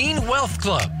the Teen Wealth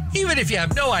Club. Even if you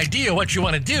have no idea what you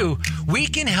want to do, we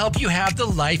can help you have the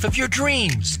life of your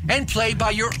dreams and play by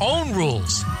your own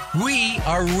rules. We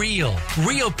are real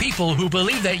people who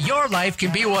believe that your life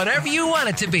can be whatever you want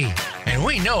it to be. And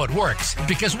we know it works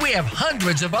because we have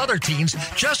hundreds of other teens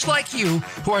just like you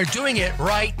who are doing it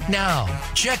right now.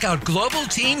 Check out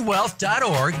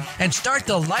globalteenwealth.org and start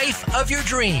the life of your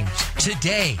dreams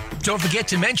today. Don't forget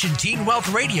to mention Teen Wealth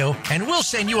Radio and we'll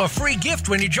send you a free gift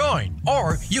when you join.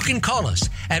 Or you can call us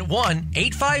at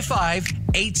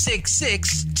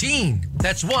 1-855-866-TEEN.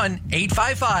 That's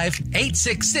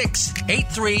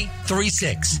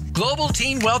 1-855-866-8336.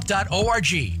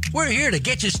 globalteenwealth.org. We're here to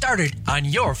get you started on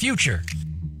your future.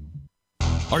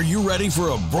 Are you ready for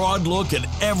a broad look at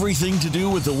everything to do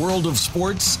with the world of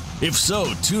sports? If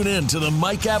so, tune in to the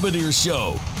Mike Abadir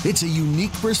Show. It's a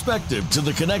unique perspective to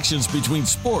the connections between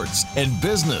sports and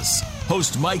business.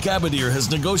 Host Mike Abadir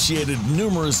has negotiated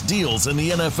numerous deals in the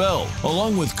NFL.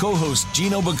 Along with co-host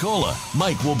Gino Bacola,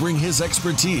 Mike will bring his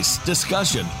expertise,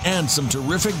 discussion, and some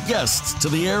terrific guests to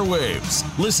the airwaves.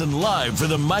 Listen live for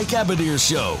the Mike Abadir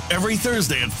Show every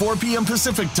Thursday at 4 p.m.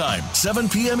 Pacific Time, 7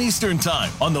 p.m. Eastern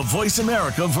Time on the Voice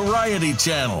America Variety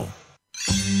Channel.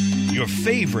 Your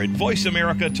favorite Voice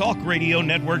America Talk Radio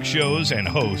Network shows and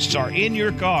hosts are in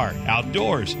your car,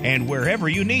 outdoors, and wherever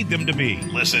you need them to be.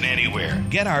 Listen anywhere.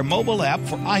 Get our mobile app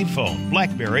for iPhone,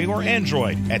 BlackBerry, or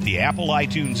Android at the Apple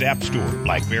iTunes App Store,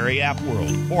 BlackBerry App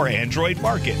World, or Android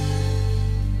Market.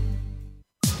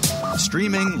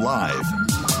 Streaming live,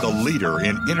 the leader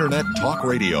in Internet Talk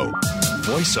Radio,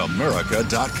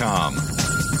 VoiceAmerica.com.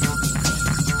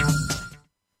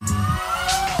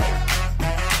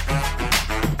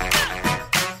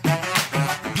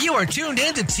 You are tuned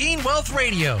in to Teen Wealth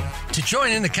Radio. To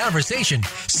join in the conversation,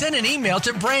 send an email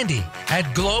to Brandy at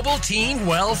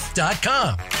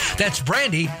globalteenwealth.com. That's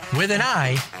Brandy with an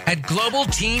I at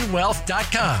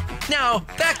globalteenwealth.com. Now,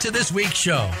 back to this week's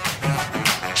show.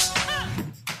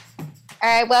 All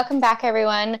right, welcome back,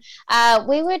 everyone.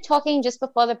 We were talking just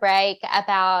before the break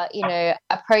about,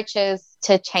 approaches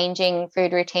to changing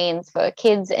food routines for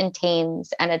kids and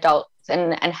teens and adults,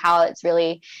 and how it's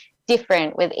really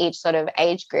different with each sort of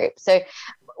age group. So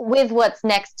with what's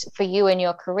next for you in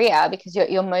your career, because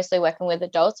you're mostly working with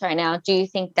adults right now, do you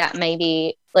think that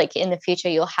maybe like in the future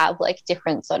you'll have like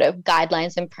different sort of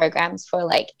guidelines and programs for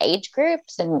like age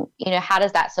groups, and how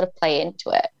does that sort of play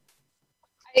into it?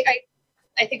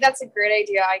 I think that's a great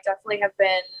idea. I definitely have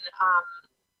been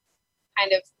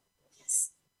kind of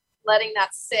letting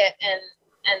that sit and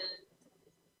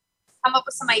come up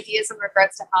with some ideas in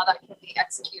regards to how that can be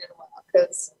executed well.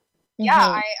 Because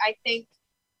I think,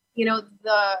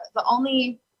 the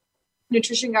only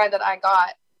nutrition guide that I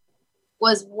got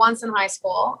was once in high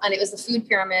school, and it was the food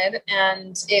pyramid,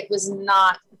 and it was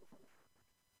not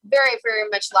very, very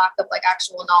much lack of like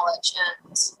actual knowledge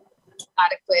and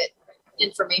adequate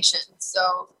information.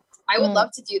 So I would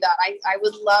love to do that. I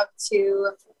would love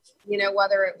to,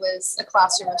 whether it was a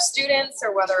classroom of students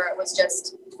or whether it was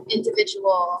just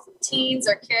individual teens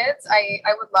or kids, I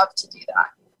would love to do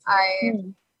that.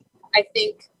 I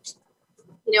think,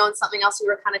 and something else we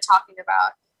were kind of talking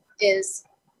about is,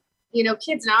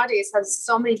 kids nowadays have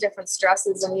so many different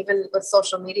stresses, and even with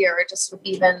social media or just with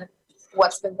even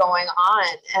what's been going on.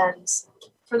 And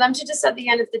for them to just at the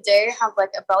end of the day have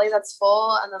like a belly that's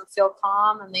full and then feel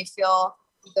calm and they feel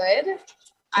good,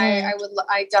 I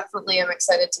definitely am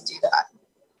excited to do that.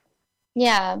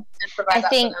 Yeah. And provide that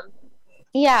for them.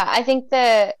 Yeah, I think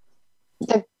the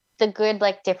good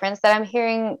like difference that I'm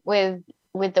hearing with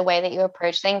the way that you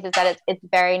approach things is that it's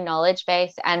very knowledge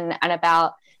based and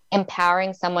about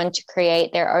empowering someone to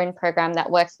create their own program that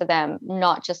works for them,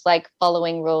 not just like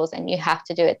following rules and you have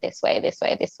to do it this way,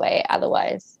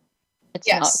 otherwise it's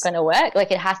not going to work.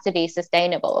 Like it has to be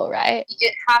sustainable, right?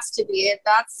 It has to be.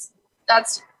 That's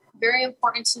very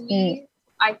important to me.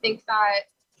 I think that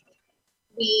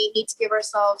we need to give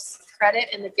ourselves credit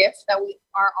in the gift that we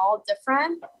are all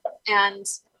different and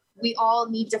we all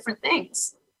need different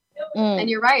things. And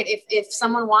you're right. If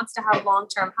someone wants to have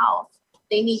long-term health,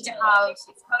 they need to have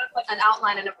an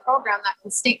outline and a program that can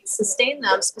sustain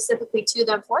them specifically to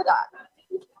them for that.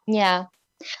 Yeah.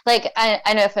 Like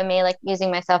I know for me, like using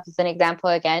myself as an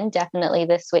example again, definitely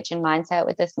the switch in mindset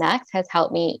with the snacks has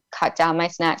helped me cut down my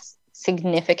snacks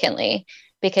significantly,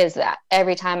 because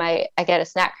every time I get a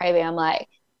snack craving, I'm like,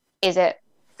 is it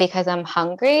because I'm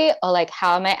hungry, or like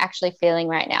how am I actually feeling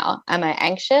right now? Am I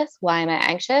anxious? Why am I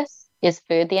anxious? Is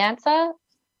food the answer?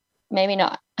 Maybe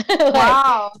not.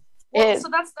 Wow. Well, so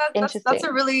that's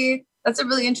a really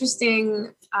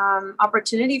interesting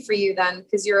opportunity for you then,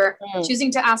 because you're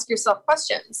choosing to ask yourself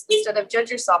questions instead of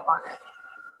judge yourself on it.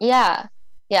 Yeah.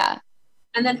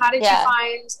 And then how did you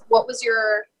find,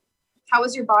 how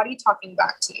was your body talking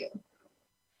back to you?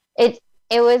 It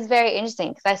was very interesting,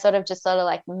 because I sort of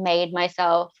like made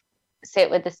myself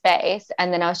sit with the space,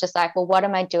 and then I was just like, well, what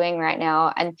am I doing right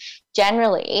now? And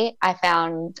generally I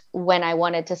found when I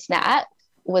wanted to snack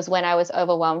was when I was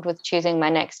overwhelmed with choosing my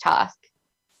next task.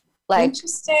 Like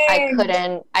I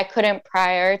couldn't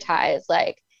prioritize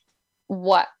like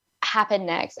what happened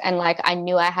next, and like I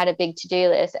knew I had a big to-do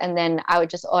list, and then I would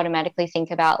just automatically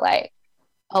think about like,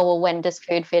 oh, well, when does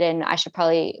food fit in?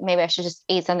 Maybe I should just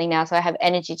eat something now so I have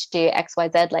energy to do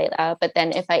XYZ later. But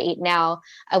then if I eat now,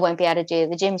 I won't be able to do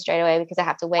the gym straight away because I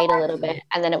have to wait a little bit.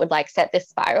 And then it would like set this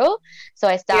spiral. So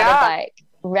I started like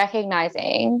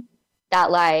recognizing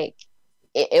that like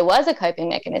it was a coping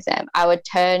mechanism. I would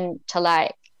turn to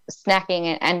like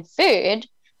snacking and food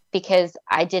because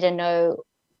I didn't know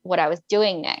what I was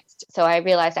doing next. missed. So I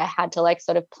realized I had to like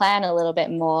sort of plan a little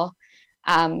bit more.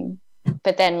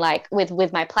 But then like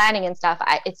with my planning and stuff,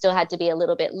 it still had to be a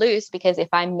little bit loose, because if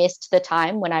I missed the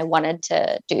time when I wanted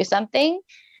to do something,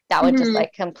 that would just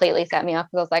like completely set me off.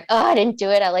 Because I was like, oh, I didn't do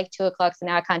it at like 2:00, so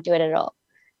now I can't do it at all.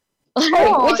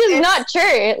 Like, which is not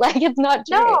true. Like, it's not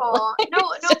true. No,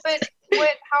 but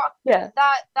with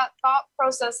that thought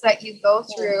process that you go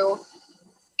through,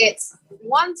 it's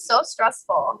one, so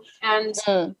stressful, and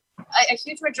a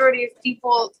huge majority of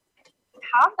people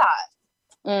have that,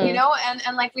 you know,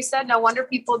 and like we said, no wonder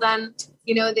people then,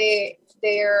 you know, they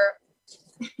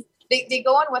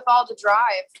go in with all the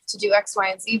drive to do X, Y,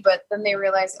 and Z, but then they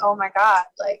realize, oh my God,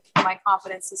 like my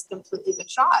confidence has completely been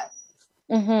shot.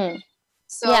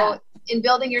 So in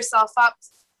building yourself up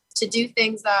to do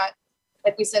things that,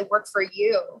 like we said, work for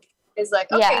you, is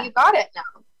like, okay, you got it now.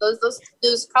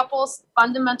 Those couple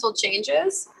fundamental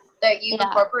changes that you've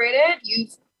incorporated,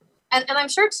 and I'm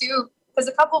sure too, because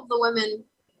a couple of the women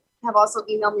have also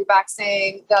emailed me back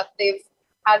saying that they've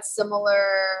had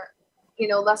similar, you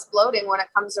know, less bloating when it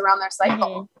comes around their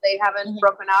cycle. They haven't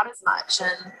broken out as much.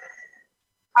 And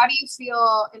how do you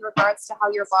feel in regards to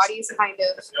how your body's kind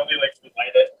of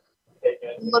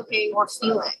looking or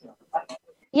feeling?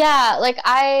 Yeah, like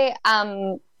I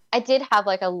did have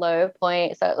like a low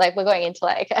point. So like we're going into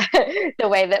like the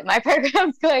way that my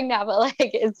program's going now, but like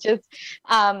it's just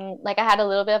like I had a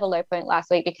little bit of a low point last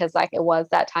week, because like it was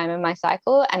that time in my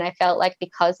cycle, and I felt like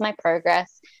because my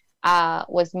progress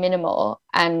was minimal,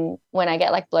 and when I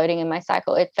get like bloating in my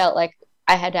cycle, it felt like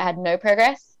I had no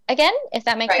progress again, if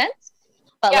that makes sense.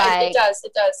 But like,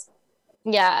 it does.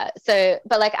 Yeah. So,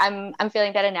 but like I'm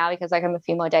feeling better now, because like I'm a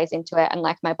few more days into it, and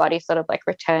like my body sort of like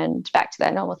returned back to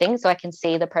that normal thing, so I can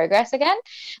see the progress again.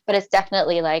 But it's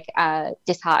definitely like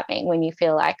disheartening when you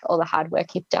feel like all the hard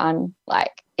work you've done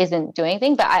like isn't doing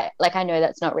anything. But I know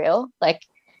that's not real. Like,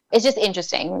 it's just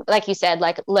interesting, like you said,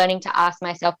 like learning to ask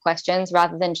myself questions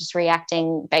rather than just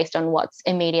reacting based on what's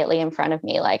immediately in front of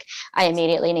me. Like, I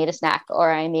immediately need a snack, or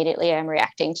I immediately am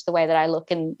reacting to the way that I look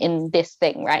in this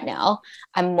thing right now.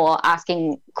 I'm more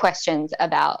asking questions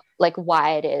about like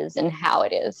why it is and how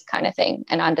it is, kind of thing,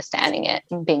 and understanding it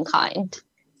and being kind.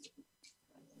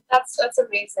 That's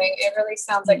amazing. It really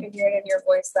sounds like, I can hear it in your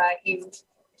voice, that you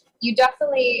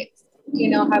definitely, you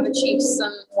know, have achieved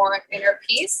some more inner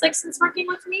peace, like since working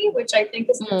with me, which I think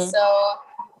has been so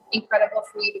incredible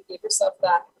for you to give yourself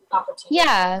that opportunity.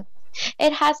 Yeah,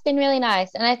 it has been really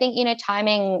nice. And I think, you know,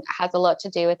 timing has a lot to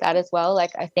do with that as well.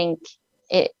 Like, I think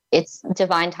it's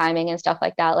divine timing and stuff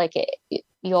like that. Like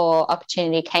your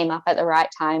opportunity came up at the right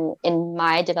time in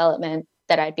my development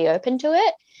that I'd be open to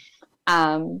it.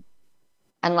 And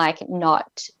like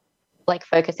not like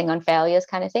focusing on failures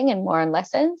kind of thing, and more on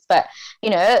lessons. But, you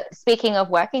know, speaking of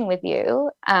working with you,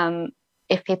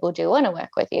 if people do want to work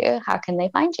with you, how can they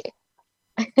find you?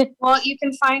 Well, you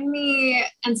can find me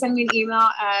and send me an email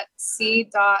at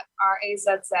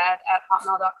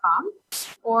c.razz@hotmail.com,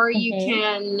 or you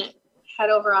can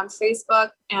head over on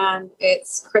Facebook, and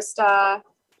it's Krista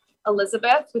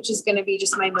Elizabeth, which is going to be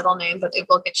just my middle name, but it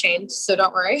will get changed, so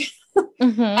don't worry.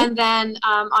 And then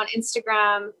on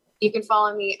Instagram, you can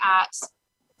follow me at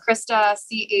Krista,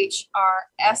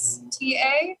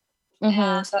 CHRSTA.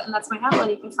 And that's my handle.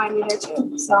 You can find me there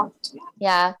too. So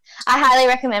yeah, I highly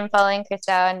recommend following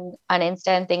Krista on Insta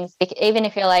and things, even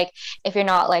if you're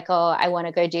not like, oh, I want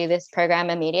to go do this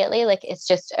program immediately. Like, it's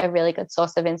just a really good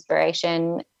source of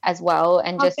inspiration as well.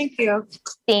 And just thank you.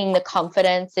 Seeing the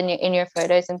confidence in your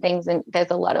photos and things. And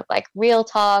there's a lot of like real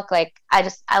talk. Like, I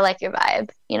like your vibe,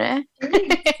 you know?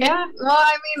 Yeah. Well,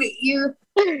 I mean,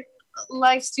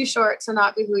 life's too short to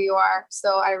not be who you are.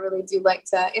 So I really do like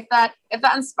to, if that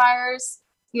inspires,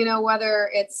 you know, whether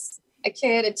it's a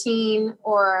kid, a teen,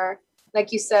 or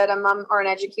like you said, a mom or an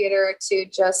educator, to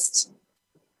just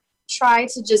try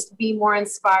to just be more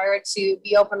inspired, to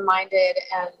be open-minded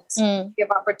and give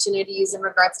opportunities in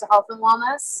regards to health and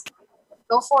wellness,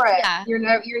 go for it. Yeah.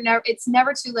 It's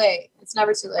never too late. It's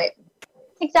never too late.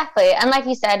 Exactly. And like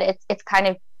you said, it's kind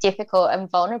of difficult and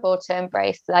vulnerable to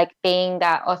embrace, like being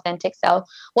that authentic self.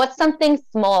 What's something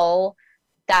small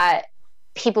that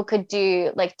people could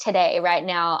do like today, right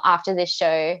now, after this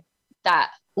show,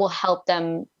 that will help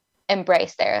them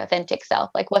embrace their authentic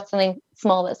self? Like, what's something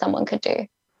small that someone could do?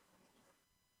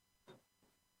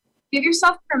 Give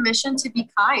yourself permission to be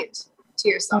kind to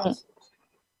yourself.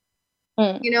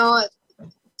 You know,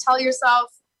 tell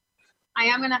yourself, I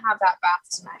am going to have that bath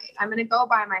tonight. I'm going to go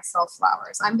buy myself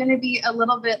flowers. I'm going to be a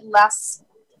little bit less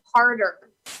harder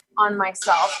on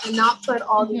myself and not put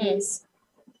all these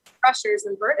pressures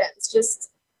and burdens.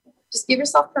 Just give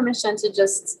yourself permission to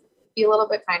just be a little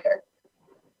bit kinder.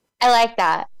 I like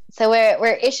that. So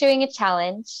we're issuing a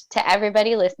challenge to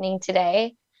everybody listening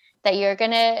today that you're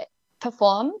going to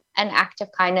perform an act of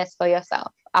kindness for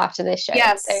yourself after this show.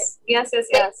 Yes. So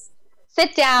Yes.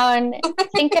 Sit down,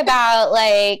 think about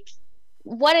like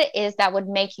what it is that would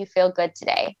make you feel good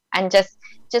today. And just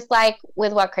like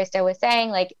with what Krista was saying,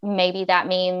 like maybe that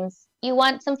means you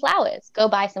want some flowers, go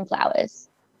buy some flowers.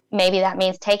 Maybe that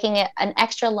means taking an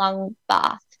extra long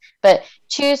bath, but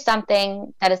choose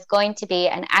something that is going to be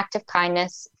an act of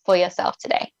kindness for yourself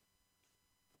today.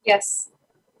 Yes.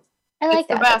 I like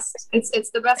that. The best.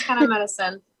 It's the best kind of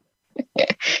medicine.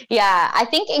 Yeah. I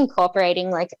think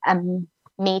incorporating like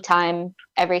me time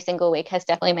every single week has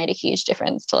definitely made a huge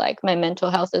difference to like my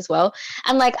mental health as well.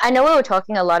 And like I know we were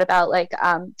talking a lot about like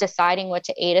deciding what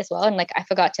to eat as well, and like I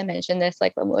forgot to mention this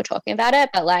like when we were talking about it,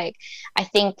 but like I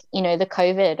think, you know, the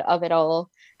COVID of it all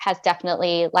has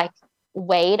definitely like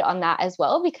weighed on that as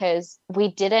well, because we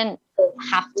didn't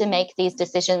have to make these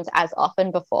decisions as often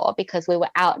before because we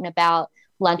were out and about.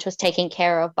 Lunch was taken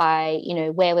care of by, you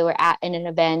know, where we were at in an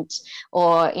event,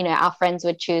 or, you know, our friends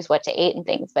would choose what to eat and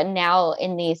things. But now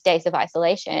in these days of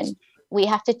isolation, we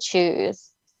have to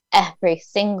choose every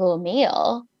single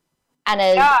meal. And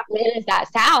as weird as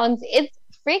that sounds, it's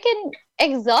freaking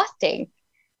exhausting.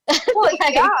 Well,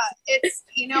 it's,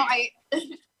 you know,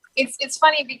 it's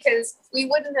funny because we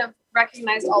wouldn't have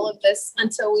recognized all of this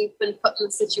until we've been put in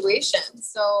the situation.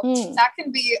 So that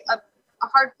can be a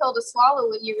hard pill to swallow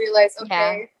when you realize,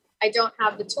 okay, I don't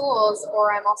have the tools,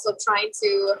 or I'm also trying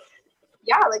to,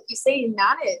 like you say,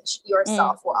 manage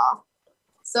yourself well.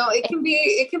 So it can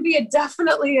be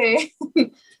definitely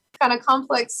a kind of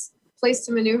complex place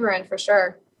to maneuver in for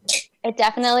sure. It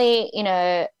definitely, you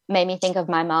know, made me think of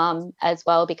my mom as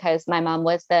well, because my mom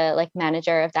was the like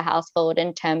manager of the household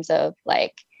in terms of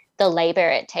like the labor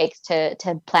it takes to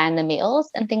plan the meals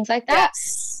and things like that.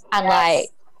 Yes. And like,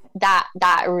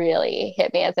 that really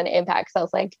hit me as an impact. So I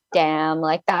was like, damn,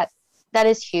 like that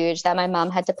is huge that my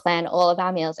mom had to plan all of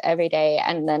our meals every day,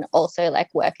 and then also like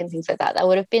work and things like that. That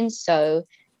would have been so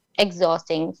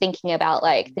exhausting, thinking about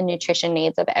like the nutrition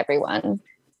needs of everyone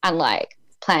and like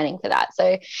planning for that.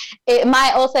 So it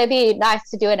might also be nice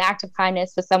to do an act of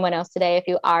kindness for someone else today. If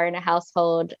you are in a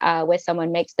household where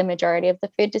someone makes the majority of the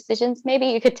food decisions, maybe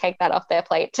you could take that off their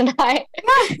plate tonight.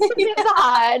 It's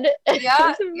hard.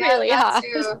 It's really hard.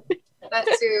 That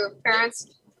too. Parents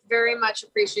very much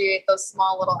appreciate those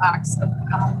small little acts of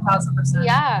 1,000%.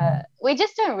 Yeah. We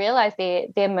just don't realize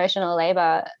the emotional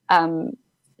labor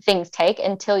things take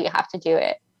until you have to do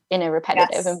it in a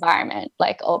repetitive environment,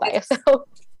 like all by yourself.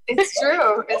 It's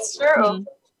true. It's true. All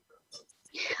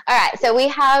right. So we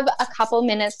have a couple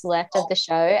minutes left of the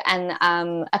show, and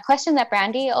a question that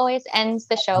Brandy always ends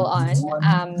the show on,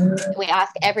 we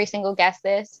ask every single guest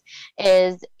this,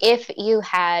 is if you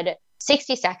had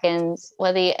 60 seconds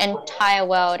where the entire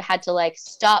world had to like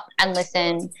stop and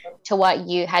listen to what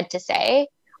you had to say,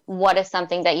 what is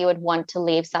something that you would want to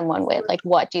leave someone with? Like,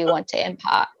 what do you want to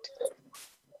impart?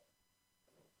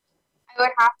 I would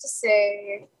have to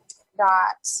say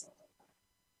that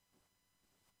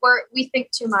we think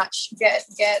too much. Get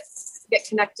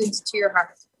connected to your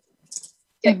heart.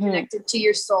 Get connected to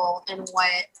your soul and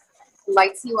what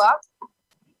lights you up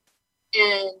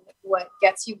and what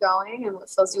gets you going and what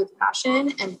fills you with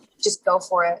passion, and just go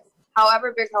for it.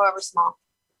 However big, however small,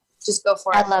 just go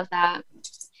for it. I love that.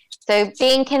 So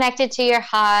being connected to your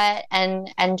heart and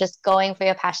just going for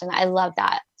your passion. I love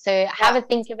that. So have a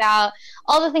think about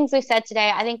all the things we've said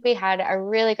today. I think we had a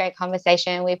really great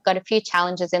conversation. We've got a few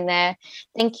challenges in there.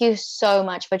 Thank you so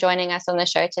much for joining us on the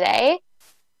show today.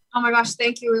 Oh my gosh,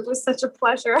 thank you. It was such a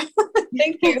pleasure.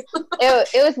 Thank you.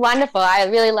 It was wonderful. I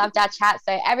really loved our chat.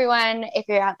 So everyone, if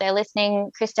you're out there listening,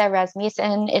 Krista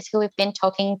Rasmussen is who we've been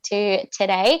talking to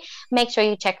today. Make sure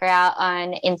you check her out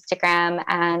on Instagram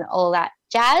and all that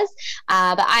jazz.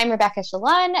 But I'm Rebecca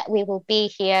Shalon. We will be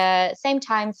here same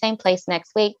time, same place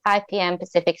next week, 5 p.m.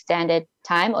 Pacific Standard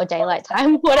Time or Daylight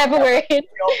Time, whatever we're in.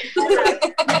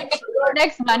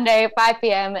 Next Monday, 5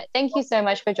 p.m. Thank you so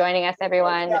much for joining us,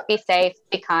 everyone. Be safe,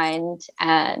 be kind,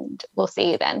 and we'll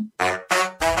see you then.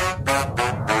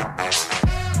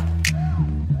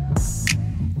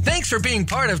 Thanks for being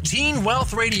part of Teen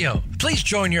Wealth Radio. Please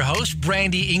join your host,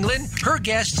 Brandy England, her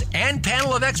guests, and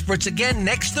panel of experts again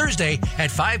next Thursday at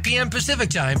 5 p.m.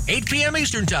 Pacific Time, 8 p.m.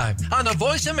 Eastern Time on the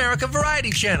Voice America Variety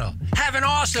Channel. Have an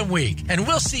awesome week, and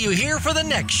we'll see you here for the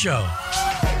next show.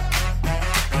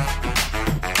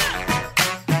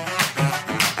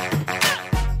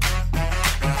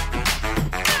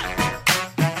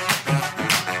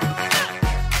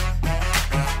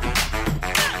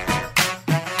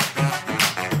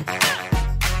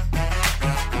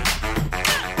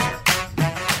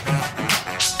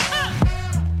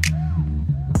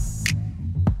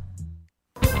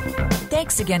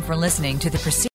 Thanks again for listening to the